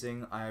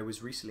amazing. I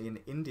was recently in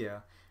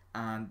India,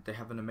 and they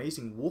have an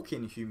amazing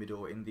walk-in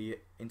humidor in the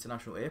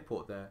international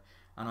airport there,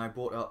 and I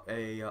bought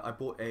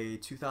a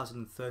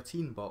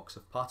 2013 box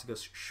of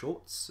Partagas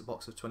Shorts, a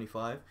box of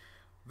 25.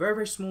 Very,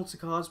 very small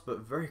cigars, but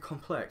very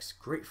complex.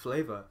 Great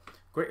flavor,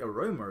 great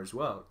aroma as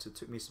well. It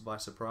took me by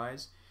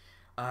surprise.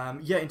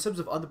 Yeah, in terms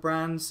of other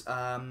brands,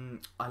 I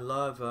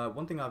love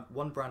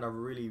one brand I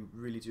really,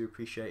 really do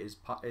appreciate is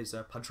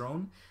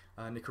Padron,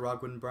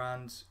 Nicaraguan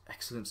brand.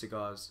 Excellent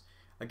cigars.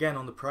 Again,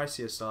 on the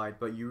pricier side,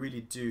 but you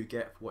really do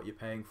get what you're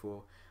paying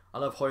for. I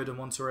love Hoyo de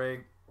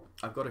Monterrey.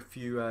 I've got a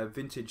few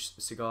vintage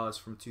cigars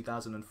from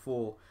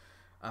 2004.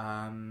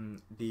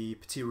 The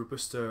Petit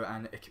Robusto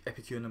and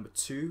Epicure No.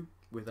 2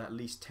 with at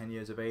least 10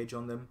 years of age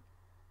on them.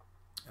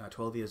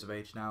 12 years of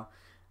age now.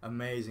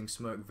 Amazing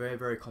smoke, very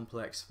very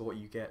complex for what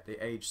you get. They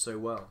age so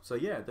well. So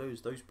yeah,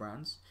 those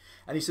brands.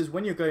 And he says,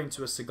 when you're going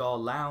to a cigar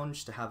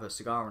lounge to have a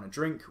cigar and a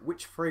drink,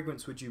 which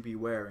fragrance would you be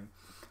wearing?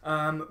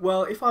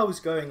 Well, if I was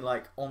going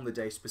like on the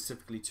day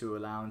specifically to a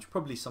lounge,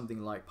 probably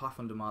something like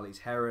Parfum de Mali's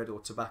Herod or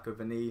Tobacco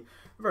Vanille.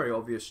 Very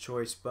obvious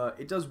choice, but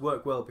it does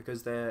work well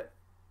because they're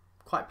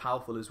quite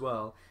powerful as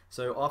well.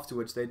 So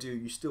afterwards,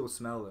 you still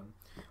smell them.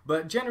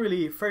 But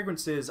generally,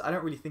 fragrances, I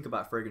don't really think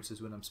about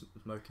fragrances when I'm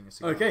smoking a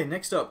cigar. Okay,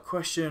 next up,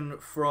 question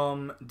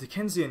from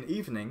Dickensian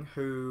Evening,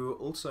 who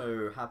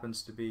also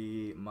happens to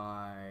be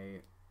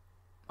my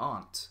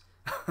aunt.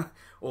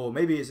 Or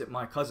maybe is it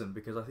my cousin,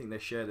 because I think they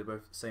share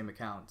both the same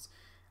accounts.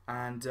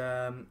 And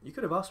you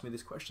could have asked me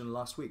this question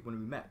last week when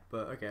we met,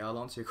 but okay, I'll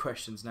answer your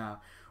questions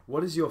now.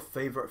 What is your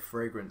favorite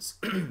fragrance?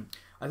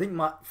 I think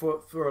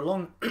for a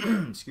long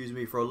excuse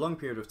me, for a long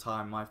period of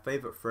time, my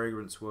favorite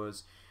fragrance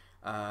was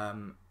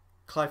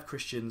Clive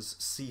Christian's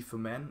C for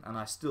Men, and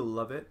I still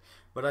love it.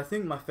 But I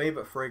think my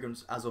favorite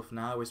fragrance as of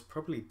now is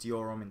probably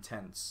Dior Homme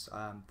Intense.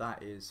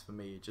 That is for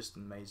me just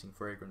an amazing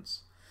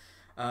fragrance.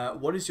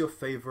 What is your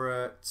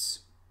favorite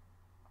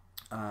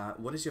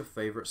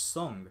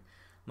song?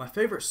 My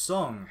favorite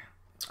song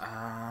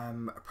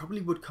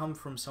probably would come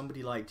from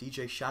somebody like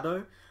DJ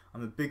Shadow.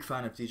 I'm a big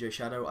fan of DJ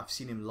Shadow. I've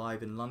seen him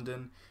live in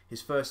London.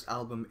 His first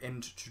album,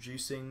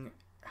 Introducing,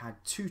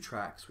 had 2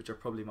 tracks which are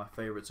probably my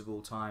favorites of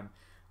all time.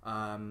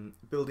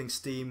 Building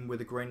Steam with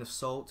a Grain of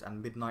Salt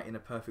and Midnight in a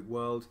Perfect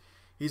World.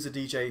 He's a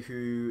DJ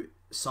who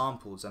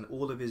samples, and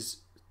all of his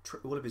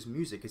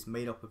music is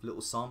made up of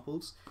little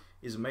samples.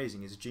 He's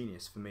amazing. He's a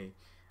genius for me.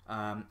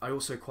 I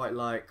also quite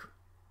like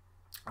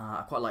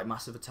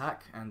Massive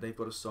Attack, and they've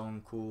got a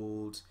song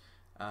called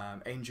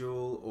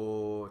Angel,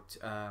 or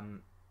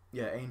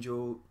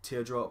Angel,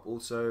 Teardrop.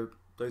 Also,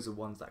 those are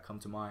ones that come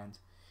to mind.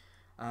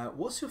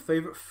 What's your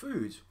favorite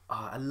food?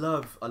 I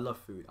love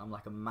food. I'm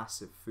like a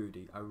massive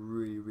foodie. I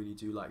really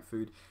do like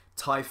food.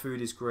 Thai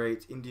food is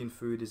great. Indian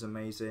food is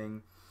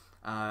amazing.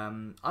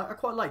 I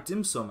quite like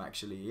dim sum,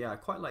 actually. Yeah, I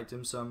quite like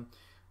dim sum.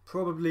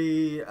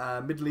 Probably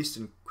Middle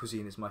Eastern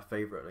cuisine is my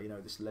favorite. You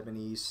know, this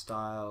Lebanese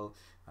style,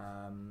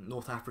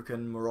 North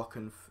African,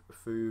 Moroccan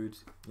food.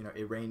 You know,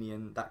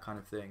 Iranian, that kind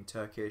of thing.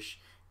 Turkish,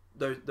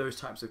 those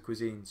types of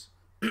cuisines.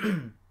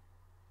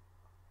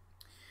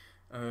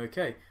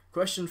 Okay,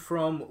 question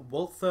from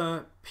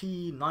Walther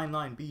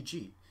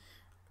P99BG.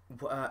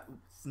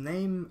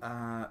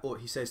 Or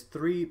he says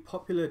 3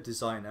 popular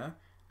designer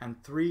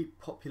and 3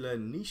 popular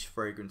niche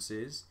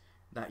fragrances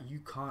that you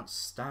can't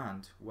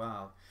stand.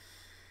 Wow.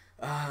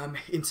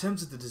 In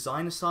terms of the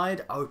designer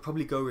side, I would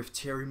probably go with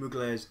Thierry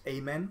Mugler's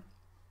Amen.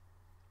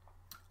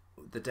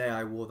 The day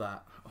I wore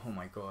that, oh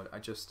my god,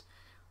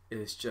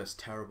 it's just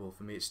terrible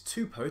for me. It's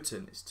too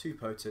potent. It's too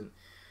potent.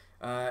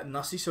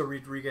 Narciso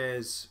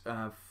Rodriguez,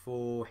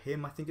 For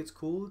Him, I think it's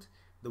called,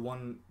 the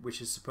one which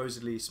is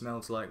supposedly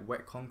smells like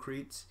wet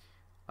concrete.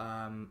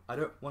 I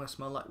don't want to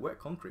smell like wet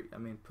concrete. I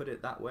mean, put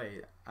it that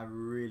way. I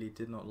really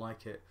did not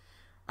like it.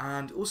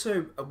 And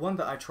also one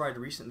that I tried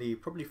recently,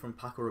 probably from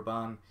Paco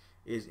Rabanne,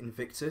 is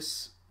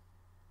Invictus.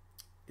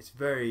 It's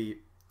very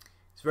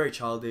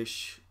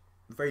childish,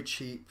 very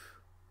cheap.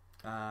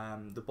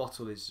 The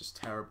bottle is just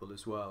terrible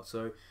as well.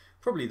 So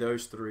probably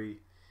those 3.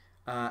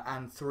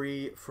 And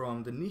 3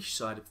 from the niche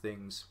side of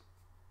things.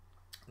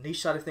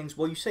 Niche side of things,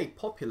 well, you say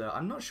popular.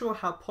 I'm not sure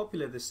how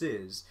popular this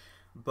is,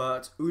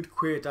 but Oud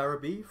Queer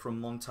d'Arabie from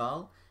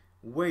Montal,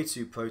 way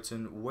too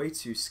potent, way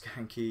too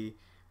skanky,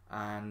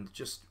 and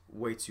just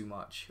way too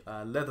much.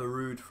 Leather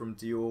Oud from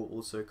Dior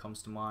also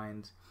comes to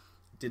mind.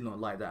 Did not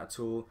like that at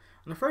all.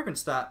 And a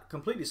fragrance that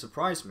completely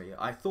surprised me.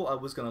 I thought I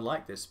was going to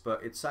like this,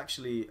 but it's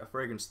actually a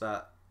fragrance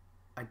that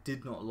I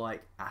did not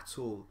like at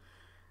all.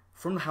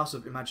 From the House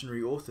of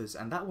Imaginary Authors,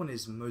 and that one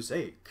is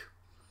Mosaic.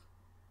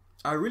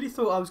 I really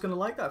thought I was going to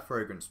like that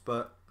fragrance,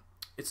 but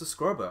it's a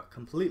scrubber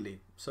completely.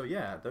 So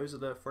yeah, those are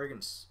the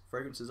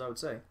fragrances I would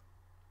say.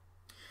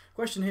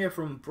 Question here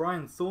from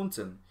Brian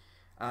Thornton.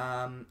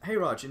 Hey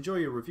Raj, enjoy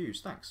your reviews,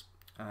 thanks.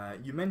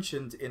 You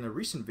mentioned in a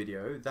recent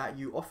video that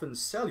you often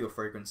sell your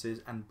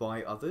fragrances and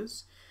buy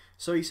others.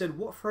 So he said,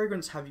 what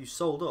fragrance have you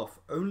sold off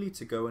only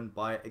to go and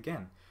buy it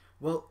again?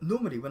 Well,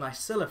 normally when I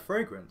sell a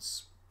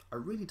fragrance, I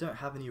really don't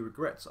have any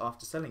regrets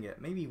after selling it.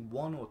 Maybe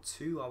 1 or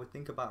 2 I would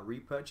think about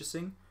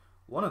repurchasing.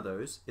 One of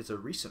those is a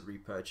recent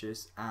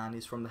repurchase and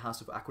is from the House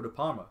of Acqua di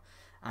Parma.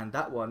 And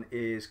that one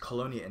is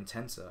Colonia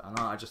Intensa. And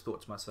I just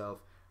thought to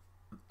myself,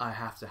 I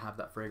have to have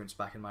that fragrance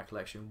back in my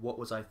collection. What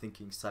was I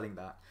thinking selling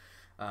that?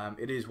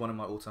 It is one of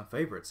my all-time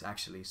favorites,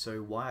 actually.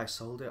 So why I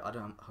sold it, I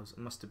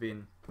must have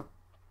been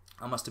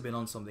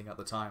on something at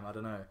the time. I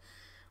don't know.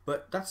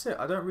 But that's it.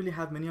 I don't really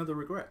have many other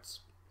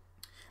regrets.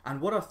 And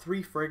what are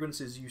 3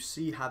 fragrances you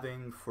see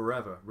having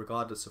forever,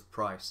 regardless of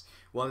price?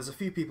 Well, there's a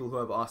few people who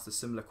have asked a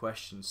similar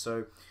question.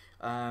 So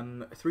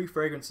 3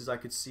 fragrances I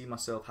could see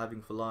myself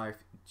having for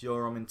life.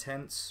 Dior Homme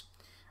Intense,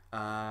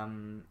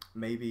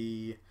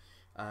 maybe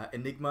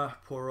Enigma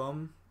Pour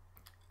Homme,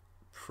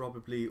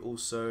 probably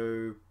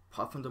also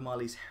Parfum de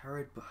Mali's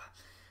Herod, but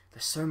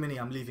There's so many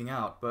I'm leaving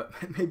out, but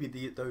maybe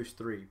those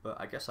three. But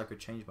I guess I could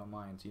change my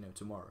mind, you know,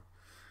 tomorrow.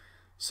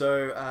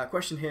 So,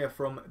 question here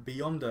from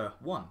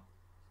Beyonder1.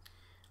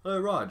 Hello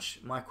Raj,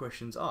 my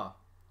questions are: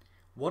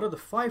 what are the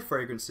 5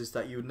 fragrances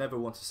that you would never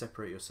want to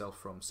separate yourself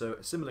from? So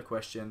a similar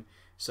question.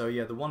 So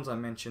yeah, the ones I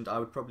mentioned, I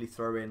would probably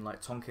throw in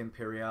like Tonka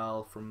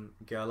Imperial from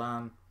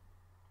Guerlain.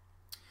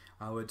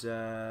 I would,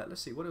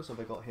 let's see, what else have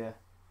I got here?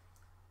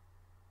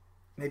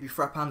 Maybe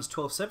Frappan's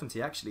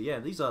 1270 actually, yeah,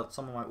 these are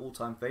some of my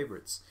all-time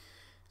favorites.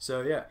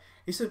 So yeah,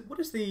 he said, what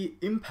is the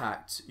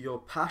impact your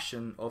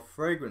passion of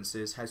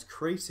fragrances has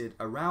created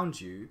around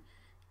you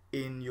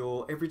in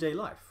your everyday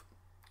life?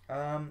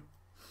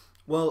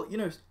 Well, you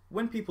know,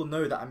 when people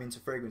know that I'm into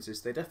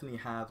fragrances, they definitely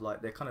have,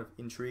 like, they're kind of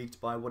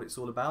intrigued by what it's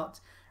all about,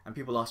 and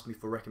people ask me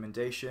for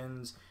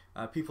recommendations.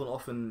 People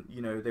often,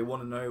 you know, they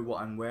want to know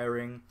what I'm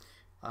wearing.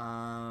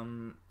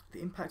 The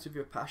impact of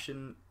your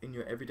passion in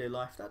your everyday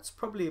life, that's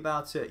probably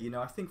about it. You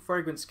know, I think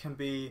fragrance can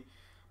be,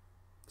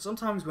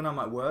 sometimes when I'm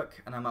at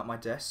work and I'm at my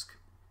desk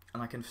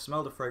and I can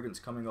smell the fragrance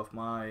coming off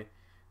my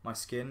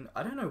skin,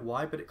 I don't know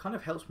why, but it kind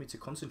of helps me to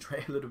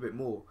concentrate a little bit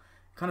more.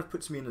 It kind of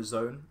puts me in a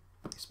zone,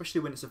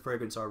 especially when it's a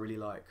fragrance I really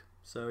like.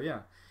 So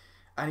yeah.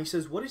 And he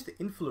says, what is the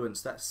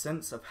influence that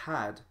scents have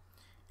had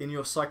in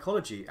your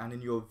psychology and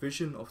in your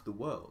vision of the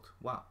world?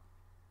 Wow.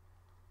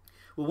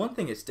 Well, one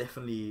thing it's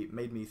definitely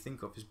made me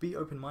think of is be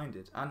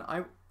open-minded. And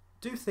I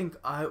do think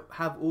I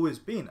have always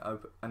been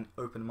an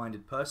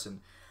open-minded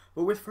person.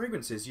 But with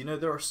fragrances, you know,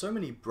 there are so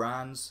many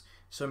brands,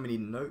 so many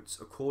notes,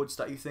 accords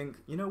that you think,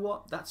 you know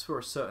what, that's for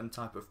a certain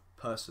type of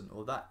person,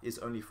 or that is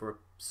only for a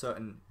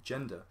certain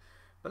gender.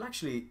 But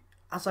actually,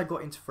 as I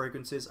got into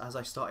fragrances, as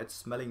I started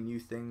smelling new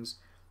things,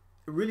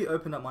 it really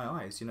opened up my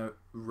eyes. You know,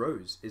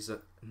 rose is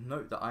a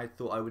note that I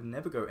thought I would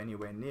never go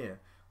anywhere near,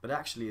 but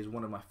actually is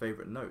one of my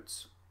favorite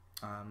notes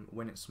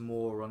when it's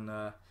more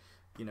on,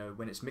 you know,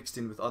 when it's mixed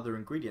in with other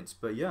ingredients.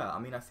 But yeah, I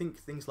mean, I think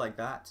things like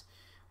that,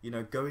 you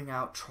know, going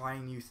out,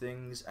 trying new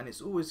things, and it's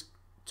always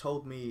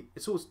sort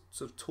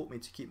of taught me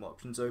to keep my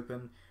options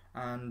open,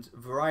 and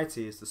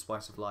variety is the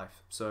spice of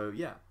life. So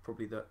yeah,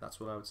 probably that's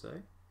what I would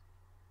say.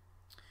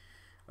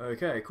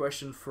 Okay,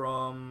 question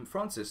from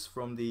Francis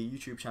from the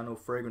YouTube channel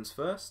Fragrance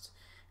First.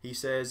 He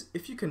says,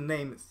 if you can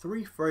name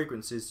 3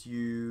 fragrances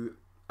you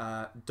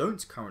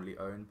don't currently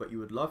own but you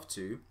would love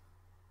to,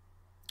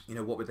 you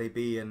know, what would they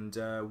be, and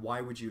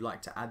why would you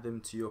like to add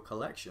them to your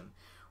collection?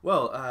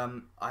 Well,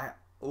 I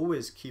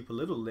always keep a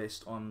little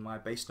list on my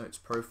Base Notes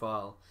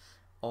profile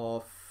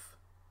of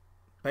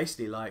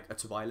basically like a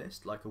to-buy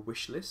list, like a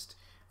wish list.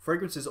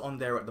 Fragrances on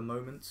there at the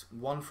moment.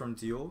 One from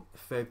Dior,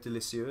 Fève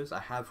Délicieuse.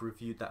 I have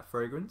reviewed that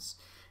fragrance,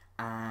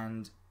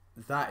 and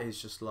that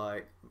is just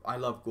like, I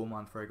love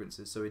gourmand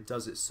fragrances, so it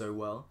does it so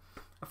well.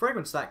 A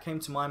fragrance that came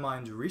to my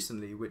mind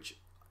recently, which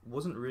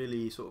wasn't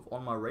really sort of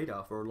on my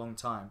radar for a long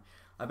time.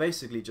 I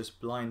basically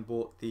just blind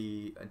bought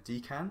the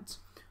decant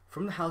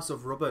from the house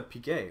of Robert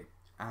Piguet,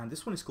 and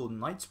this one is called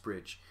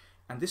Knightsbridge,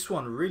 and this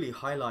one really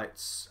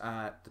highlights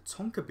the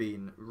tonka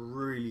bean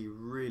really,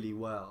 really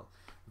well.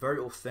 Very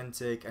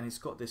authentic, and it's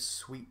got this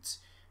sweet,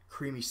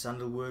 creamy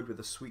sandalwood with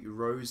a sweet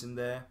rose in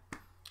there.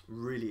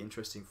 Really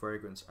interesting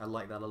fragrance. I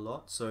like that a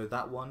lot. So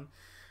that one.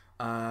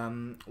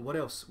 What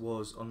else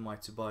was on my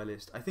to buy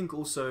list? I think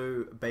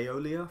also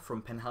Bayolia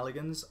from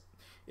Penhaligon's.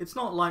 It's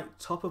not like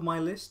top of my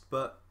list,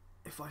 but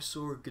if I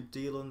saw a good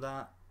deal on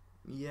that,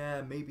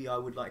 yeah, maybe I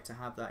would like to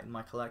have that in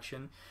my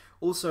collection.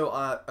 Also,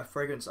 a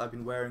fragrance I've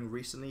been wearing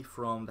recently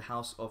from the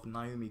house of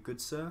Naomi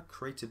Goodsir,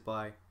 created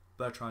by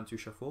Bertrand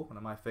Duchaufour, one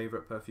of my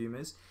favorite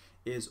perfumers,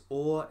 is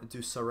Eau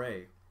du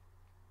Soleil.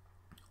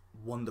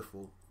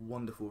 Wonderful,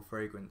 wonderful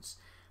fragrance,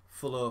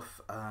 full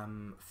of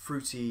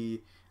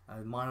fruity,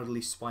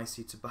 mildly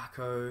spicy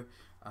tobacco.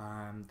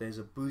 There's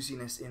a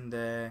booziness in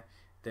there.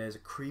 There's a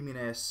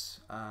creaminess,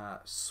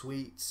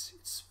 sweet.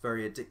 It's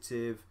very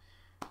addictive.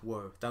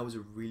 Whoa, that was a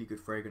really good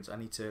fragrance. I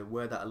need to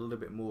wear that a little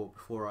bit more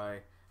before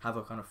I have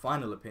a kind of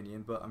final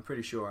opinion, but I'm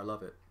pretty sure I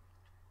love it.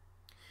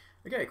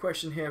 Okay,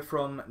 question here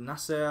from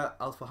Nasser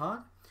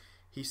Al-Fahad.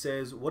 He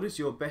says, what is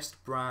your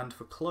best brand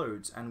for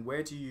clothes, and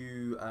where do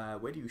you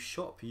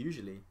shop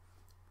usually?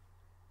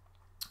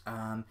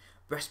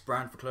 Best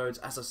brand for clothes,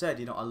 as I said,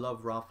 you know, I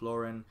love Ralph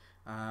Lauren.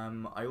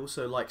 I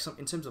also like some,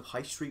 in terms of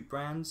high street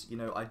brands, you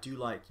know, I do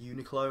like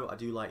Uniqlo, I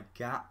do like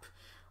Gap.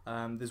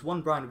 There's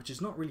one brand which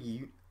is not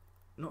really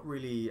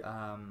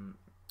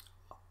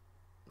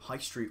high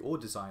street or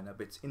designer,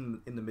 but it's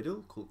in the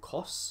middle, called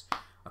COS.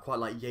 I quite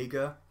like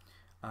Jaeger.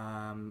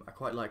 I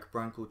quite like a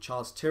brand called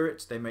Charles Tyrrell.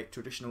 They make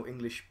traditional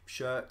English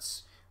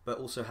shirts, but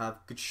also have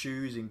good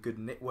shoes and good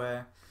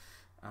knitwear.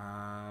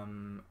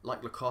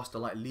 Like Lacoste, I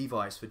like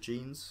Levi's for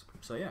jeans.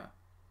 So yeah.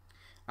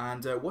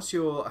 And a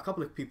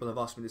couple of people have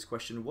asked me this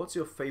question, what's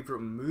your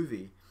favourite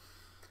movie?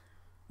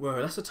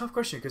 Well, that's a tough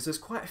question because there's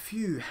quite a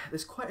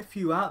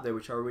few out there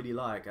which I really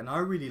like, and I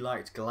really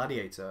liked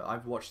Gladiator.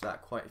 I've watched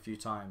that quite a few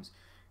times.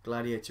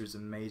 Gladiator is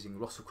amazing.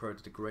 Russell Crowe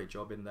did a great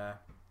job in there.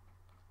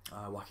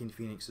 Joaquin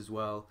Phoenix as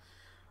well.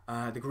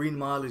 The Green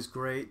Mile is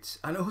great,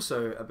 and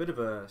also a bit of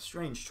a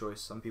strange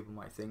choice, some people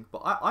might think, but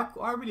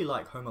I really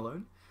like Home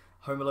Alone.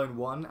 Home Alone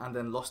 1 and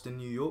then Lost in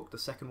New York, the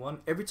second one.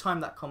 Every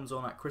time that comes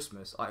on at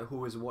Christmas, I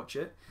always watch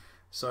it.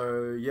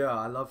 So yeah,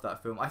 I love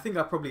that film. I think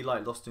I probably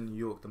like Lost in New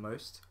York the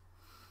most.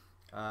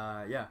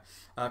 Yeah.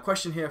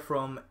 Question here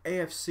from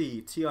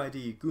AFC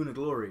TID Guna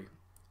Glory.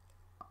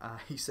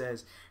 He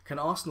says, can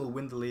Arsenal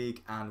win the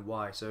league and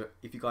why? So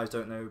if you guys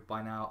don't know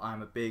by now,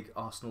 I'm a big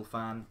Arsenal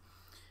fan.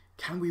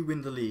 Can we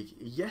win the league?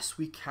 Yes,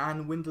 we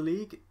can win the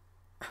league.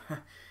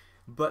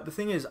 But the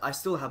thing is, I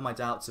still have my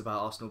doubts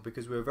about Arsenal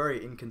because we're a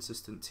very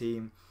inconsistent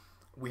team.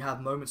 We have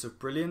moments of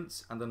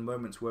brilliance and then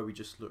moments where we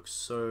just look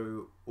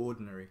so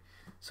ordinary.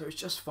 So it's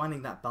just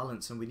finding that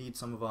balance, and we need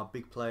some of our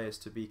big players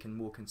to be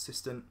more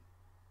consistent.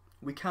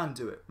 We can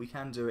do it. We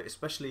can do it,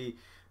 especially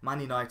Man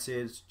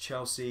United,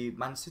 Chelsea,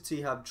 Man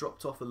City have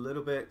dropped off a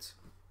little bit.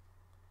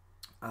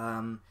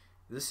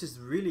 This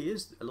really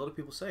is, a lot of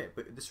people say it,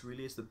 but this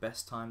really is the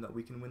best time that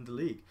we can win the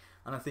league.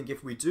 And I think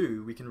if we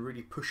do, we can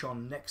really push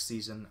on next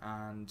season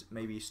and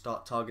maybe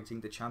start targeting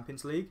the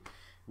Champions League,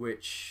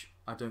 which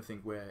I don't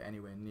think we're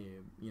anywhere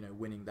near,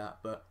 winning that.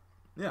 But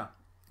yeah,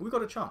 we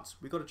got a chance.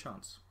 We got a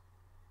chance.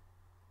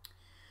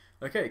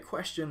 Okay,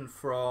 question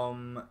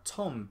from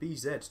Tom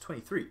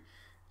BZ23.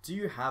 Do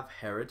you have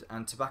Herod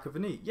and Tobacco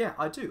Vanille? Yeah,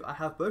 I do. I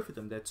have both of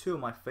them. They're two of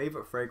my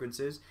favourite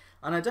fragrances,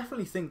 and I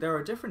definitely think there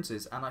are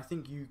differences, and I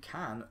think you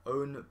can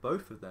own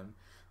both of them.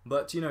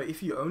 But,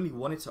 if you only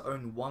wanted to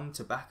own one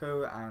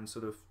tobacco and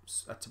sort of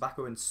a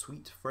tobacco and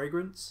sweet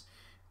fragrance,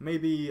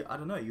 maybe, I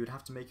don't know, you'd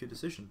have to make your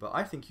decision. But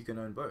I think you can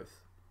own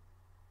both.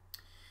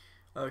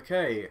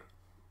 Okay.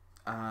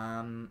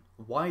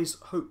 Wise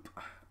Hope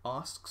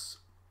asks,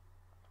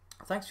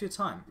 thanks for your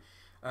time.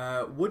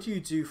 What do you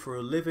do for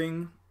a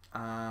living?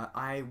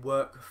 I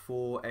work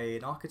for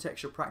an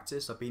architecture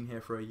practice. I've been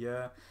here for a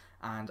year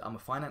and I'm a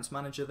finance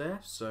manager there.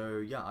 So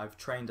yeah, I've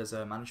trained as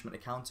a management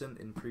accountant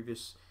in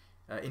previous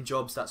in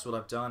jobs. That's what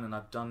I've done, and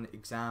I've done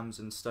exams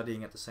and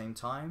studying at the same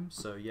time.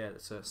 So yeah,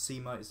 it's a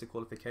CIMA is the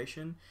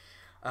qualification.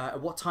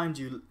 What town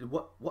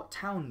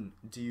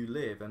do you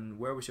live, and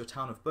where was your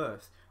town of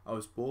birth? I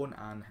was born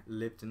and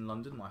lived in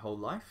London my whole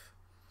life.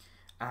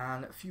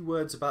 And a few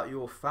words about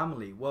your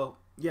family. Well,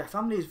 yeah,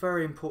 family is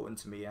very important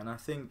to me, and I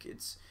think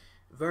it's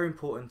very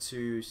important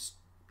to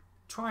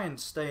try and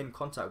stay in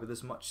contact with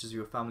as much as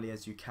your family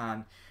as you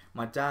can.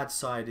 My dad's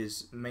side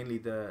is mainly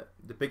the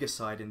biggest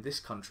side in this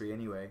country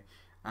anyway,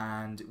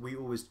 and we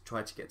always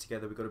try to get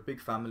together. We've got a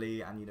big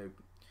family, and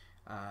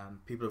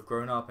people have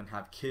grown up and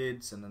have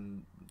kids, and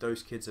then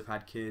those kids have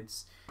had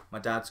kids. My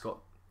dad's got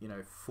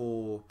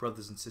 4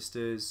 brothers and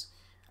sisters,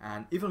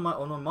 and even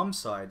on my mum's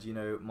side,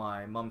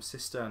 my mum's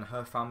sister and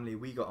her family,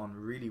 we got on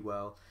really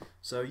well.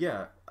 So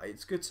yeah,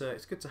 it's good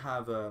to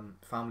have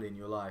family in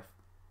your life.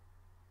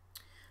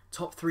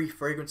 Top 3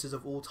 fragrances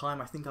of all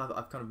time. I think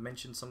I've kind of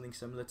mentioned something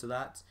similar to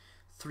that.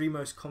 3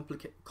 most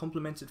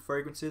complemented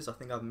fragrances. I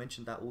think I've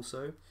mentioned that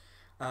also.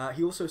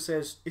 He also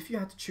says, if you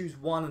had to choose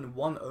one and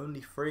one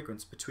only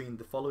fragrance between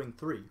the following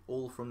 3,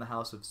 all from the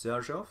house of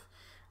Xerjoff,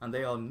 and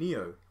they are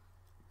Neo,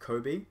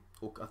 Kobe,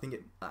 or I think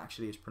it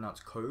actually is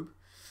pronounced Kobe,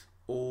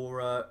 or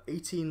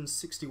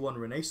 1861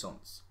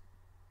 Renaissance.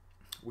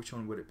 Which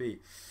one would it be?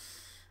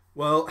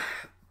 Well,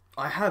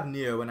 I have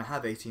Neo and I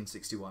have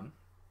 1861.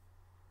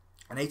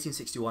 And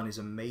 1861 is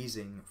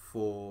amazing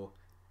for,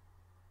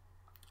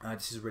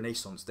 this is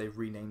Renaissance, they've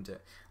renamed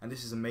it. And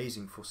this is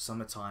amazing for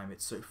summertime.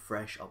 It's so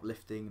fresh,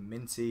 uplifting,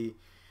 minty.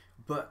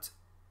 But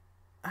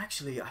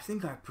actually, I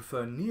think I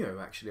prefer Neo,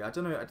 actually. I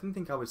don't know, I didn't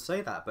think I would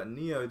say that, but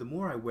Neo, the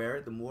more I wear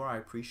it, the more I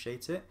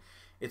appreciate it.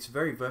 It's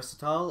very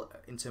versatile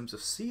in terms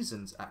of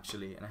seasons,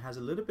 actually. And it has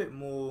a little bit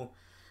more,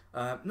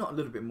 not a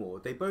little bit more,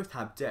 they both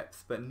have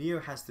depth. But Neo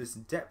has this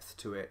depth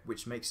to it,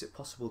 which makes it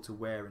possible to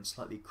wear in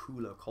slightly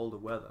cooler, colder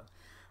weather.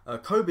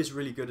 Kobe is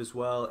really good as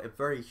well, a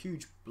very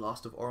huge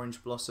blast of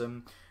orange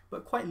blossom,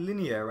 but quite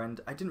linear,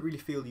 and I didn't really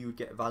feel you would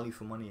get value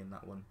for money in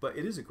that one, but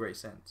it is a great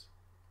scent.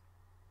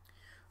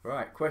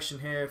 Right,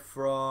 question here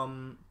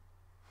from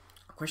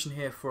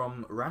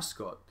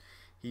Rascot.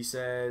 He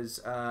says,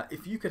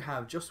 if you could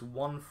have just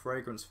one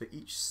fragrance for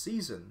each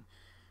season,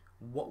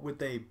 what would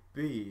they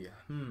be?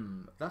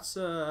 That's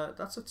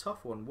a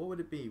tough one. What would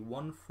it be?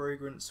 One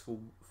fragrance for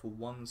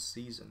one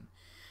season.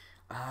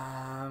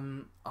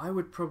 I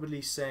would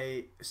probably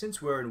say,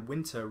 since we're in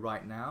winter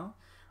right now,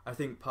 I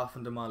think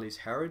Parfum de Marly's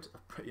Herod,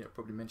 I've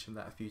probably mentioned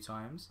that a few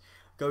times.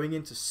 Going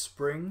into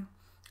spring,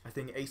 I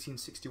think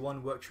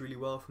 1861 works really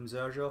well from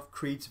Xerjoff.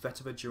 Creed's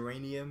Vetiver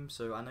Geranium,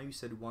 so I know you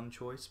said one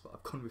choice, but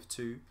I've gone with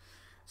 2.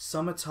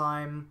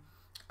 Summertime,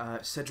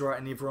 Cedrat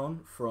and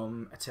Yvonne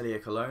from Atelier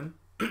Cologne.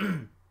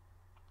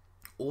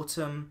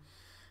 Autumn,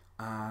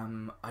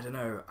 I don't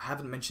know, I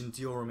haven't mentioned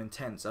Diorum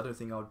Intense. I don't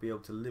think I would be able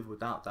to live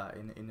without that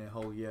in a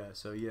whole year.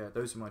 So yeah,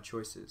 those are my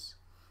choices.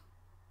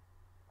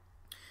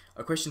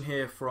 A question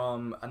here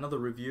from another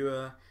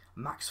reviewer,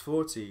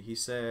 Max40. He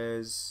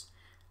says,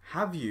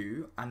 have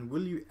you and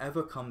will you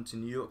ever come to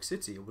New York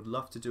City? I would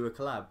love to do a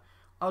collab.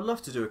 I would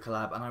love to do a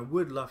collab, and I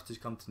would love to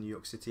come to New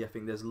York City. I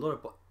think there's a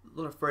lot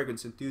of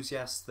fragrance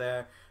enthusiasts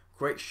there,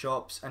 great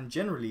shops, and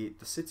generally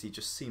the city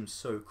just seems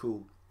so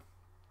cool.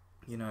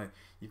 You know,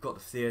 you've got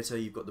the theatre,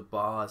 you've got the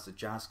bars, the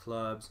jazz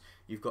clubs,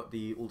 you've got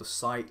all the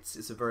sites.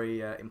 It's a very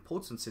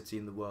important city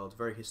in the world,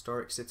 very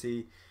historic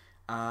city.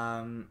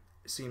 It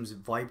seems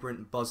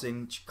vibrant,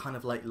 buzzing, kind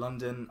of like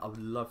London. I would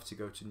love to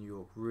go to New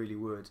York, really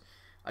would.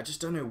 I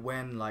just don't know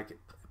when, like,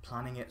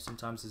 planning it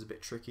sometimes is a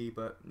bit tricky,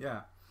 but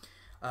yeah.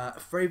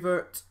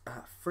 Favorite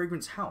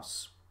fragrance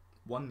house,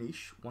 one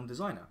niche, one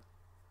designer.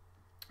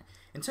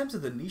 In terms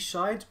of the niche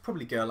side,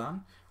 probably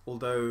Guerlain,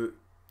 although,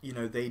 you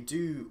know, they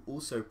do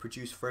also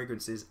produce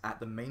fragrances at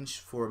the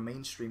for a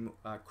mainstream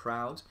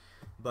crowd,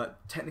 but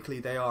technically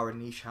they are a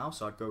niche house,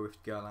 so I'd go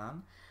with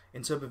Guerlain.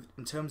 In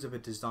terms of a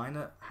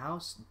designer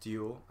house,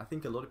 Dior. I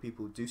think a lot of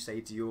people do say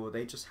Dior.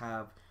 They just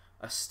have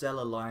a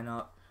stellar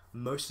lineup.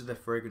 Most of their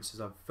fragrances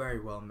are very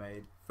well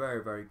made,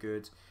 very, very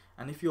good.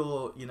 And if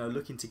you're, you know,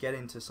 looking to get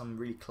into some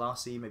really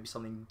classy, maybe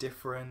something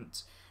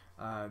different,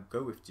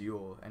 go with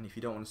Dior. And if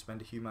you don't want to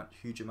spend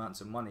huge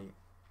amounts of money,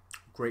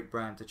 great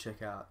brand to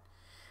check out.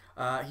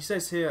 He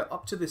says here,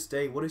 up to this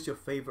day, what is your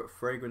favorite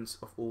fragrance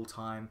of all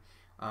time?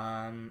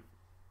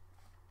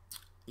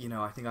 You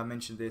know, I think I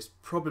mentioned this.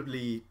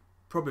 Probably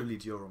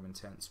Dior Homme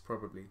Intense,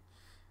 probably.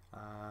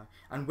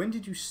 And when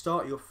did you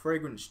start your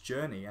fragrance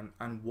journey,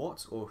 and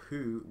what or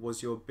who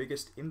was your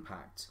biggest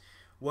impact?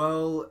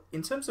 Well,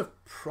 in terms of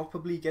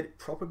properly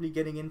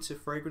getting into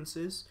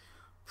fragrances,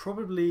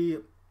 probably,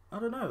 I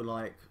don't know,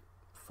 like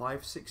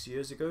 5-6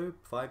 years ago,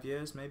 5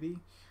 years maybe.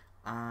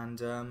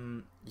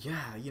 And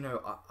yeah, you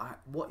know,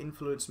 what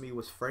influenced me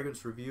was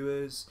fragrance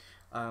reviewers.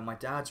 My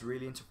dad's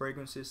really into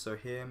fragrances, so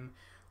him.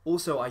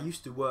 Also, I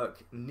used to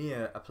work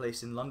near a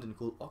place in London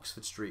called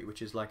Oxford Street,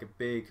 which is like a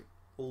big,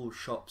 all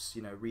shops,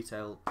 you know,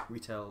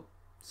 retail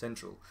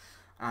central.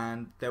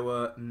 And there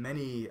were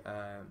many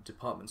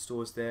department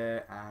stores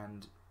there,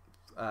 and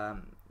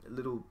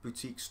little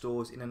boutique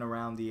stores in and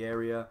around the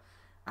area.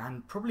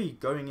 And probably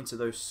going into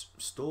those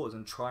stores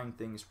and trying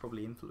things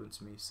probably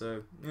influenced me.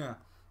 So, yeah.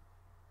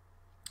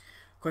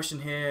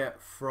 Question here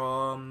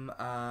from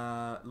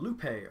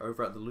Lupe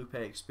over at the Lupe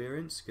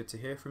Experience. Good to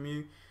hear from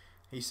you.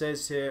 He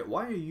says here,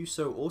 why are you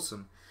so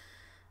awesome?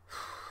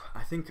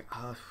 I think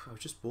I was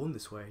just born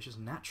this way. It's just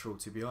natural,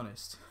 to be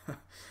honest.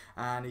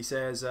 And he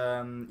says,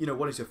 you know,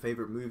 what is your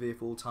favorite movie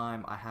of all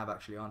time? I have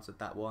actually answered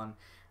that one.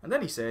 And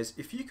then he says,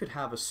 if you could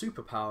have a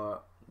superpower,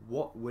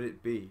 what would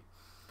it be?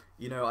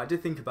 You know, I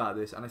did think about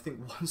this, and I think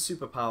one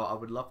superpower I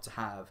would love to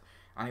have,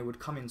 and it would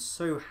come in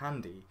so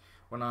handy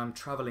when I'm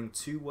traveling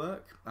to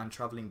work and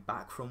traveling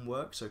back from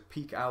work, so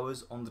peak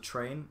hours on the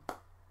train.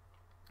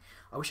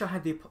 I wish I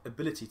had the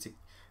ability to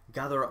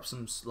gather up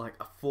some, like,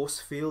 a force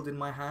field in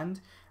my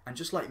hand and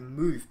just like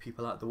move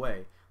people out the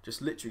way.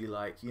 Just literally,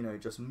 like, you know,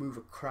 just move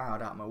a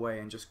crowd out my way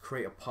and just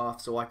create a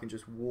path so I can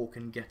just walk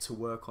and get to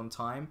work on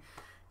time.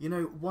 You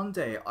know, one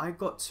day I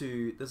got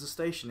to, there's a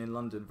station in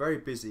London, very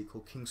busy,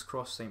 called King's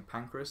Cross St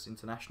Pancras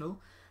International.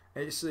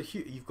 It's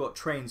you've got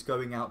trains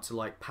going out to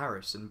like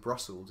Paris and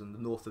Brussels and the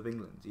north of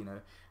England, you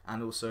know,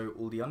 and also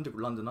all the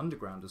London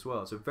Underground as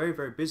well. So very,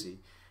 very busy.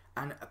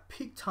 And at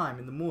peak time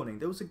in the morning,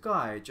 there was a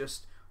guy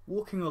just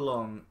walking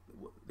along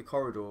the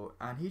corridor,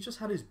 and he just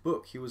had his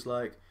book. He was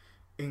like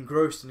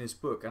engrossed in his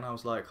book, and I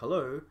was like,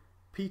 hello,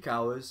 peak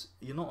hours,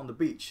 you're not on the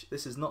beach.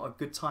 This is not a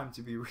good time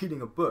to be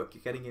reading a book.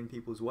 You're getting in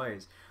people's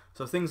ways.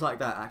 So things like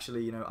that,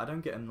 actually, you know, I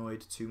don't get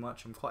annoyed too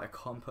much. I'm quite a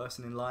calm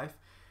person in life.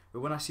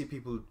 But when I see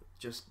people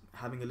just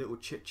having a little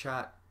chit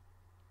chat,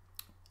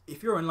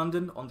 if you're in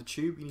London on the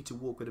tube, you need to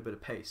walk with a bit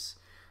of pace.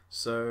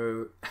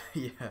 So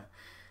yeah,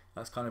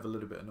 that's kind of a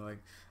little bit annoying.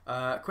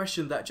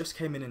 Question that just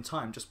came in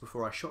time, just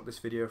before I shot this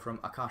video, from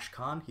Akash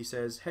Khan. He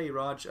says, hey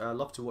Raj,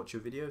 love to watch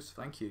your videos,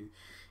 thank you.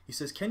 He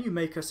says, can you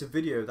make us a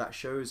video that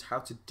shows how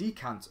to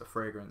decant a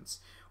fragrance?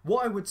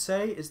 What I would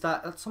say is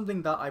that that's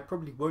something that I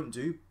probably won't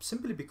do,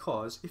 simply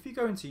because if you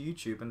go into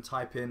YouTube and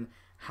type in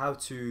how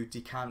to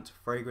decant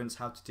fragrance,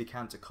 how to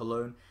decant a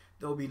cologne,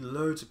 there will be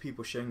loads of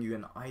people showing you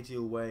an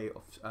ideal way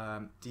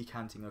of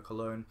decanting a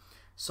cologne.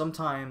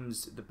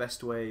 Sometimes the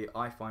best way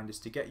I find is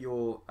to get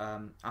your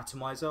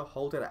atomizer,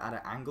 hold it at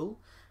an angle,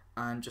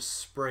 and just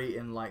spray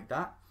in like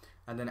that.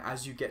 And then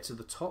as you get to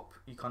the top,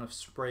 you kind of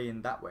spray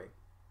in that way.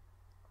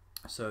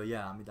 So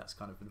yeah, I mean, that's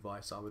kind of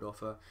advice I would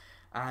offer.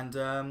 And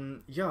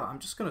yeah, I'm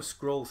just going to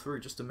scroll through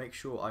just to make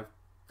sure I've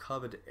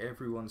covered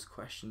everyone's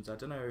questions. I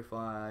don't know if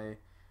I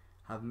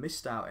have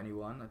missed out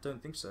anyone. I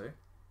don't think so.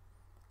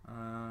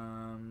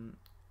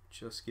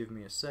 Just give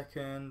me a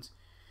second.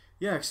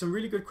 Yeah, some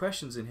really good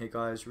questions in here,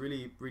 guys.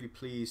 Really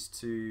pleased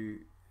to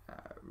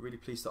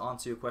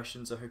answer your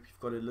questions. I hope you've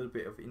got a little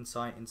bit of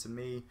insight into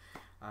me,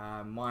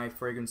 my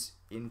fragrance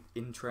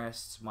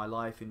interests, my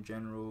life in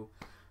general.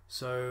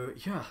 So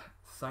yeah,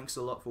 thanks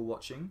a lot for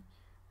watching.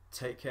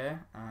 Take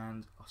care,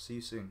 and I'll see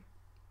you soon.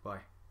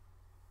 Bye.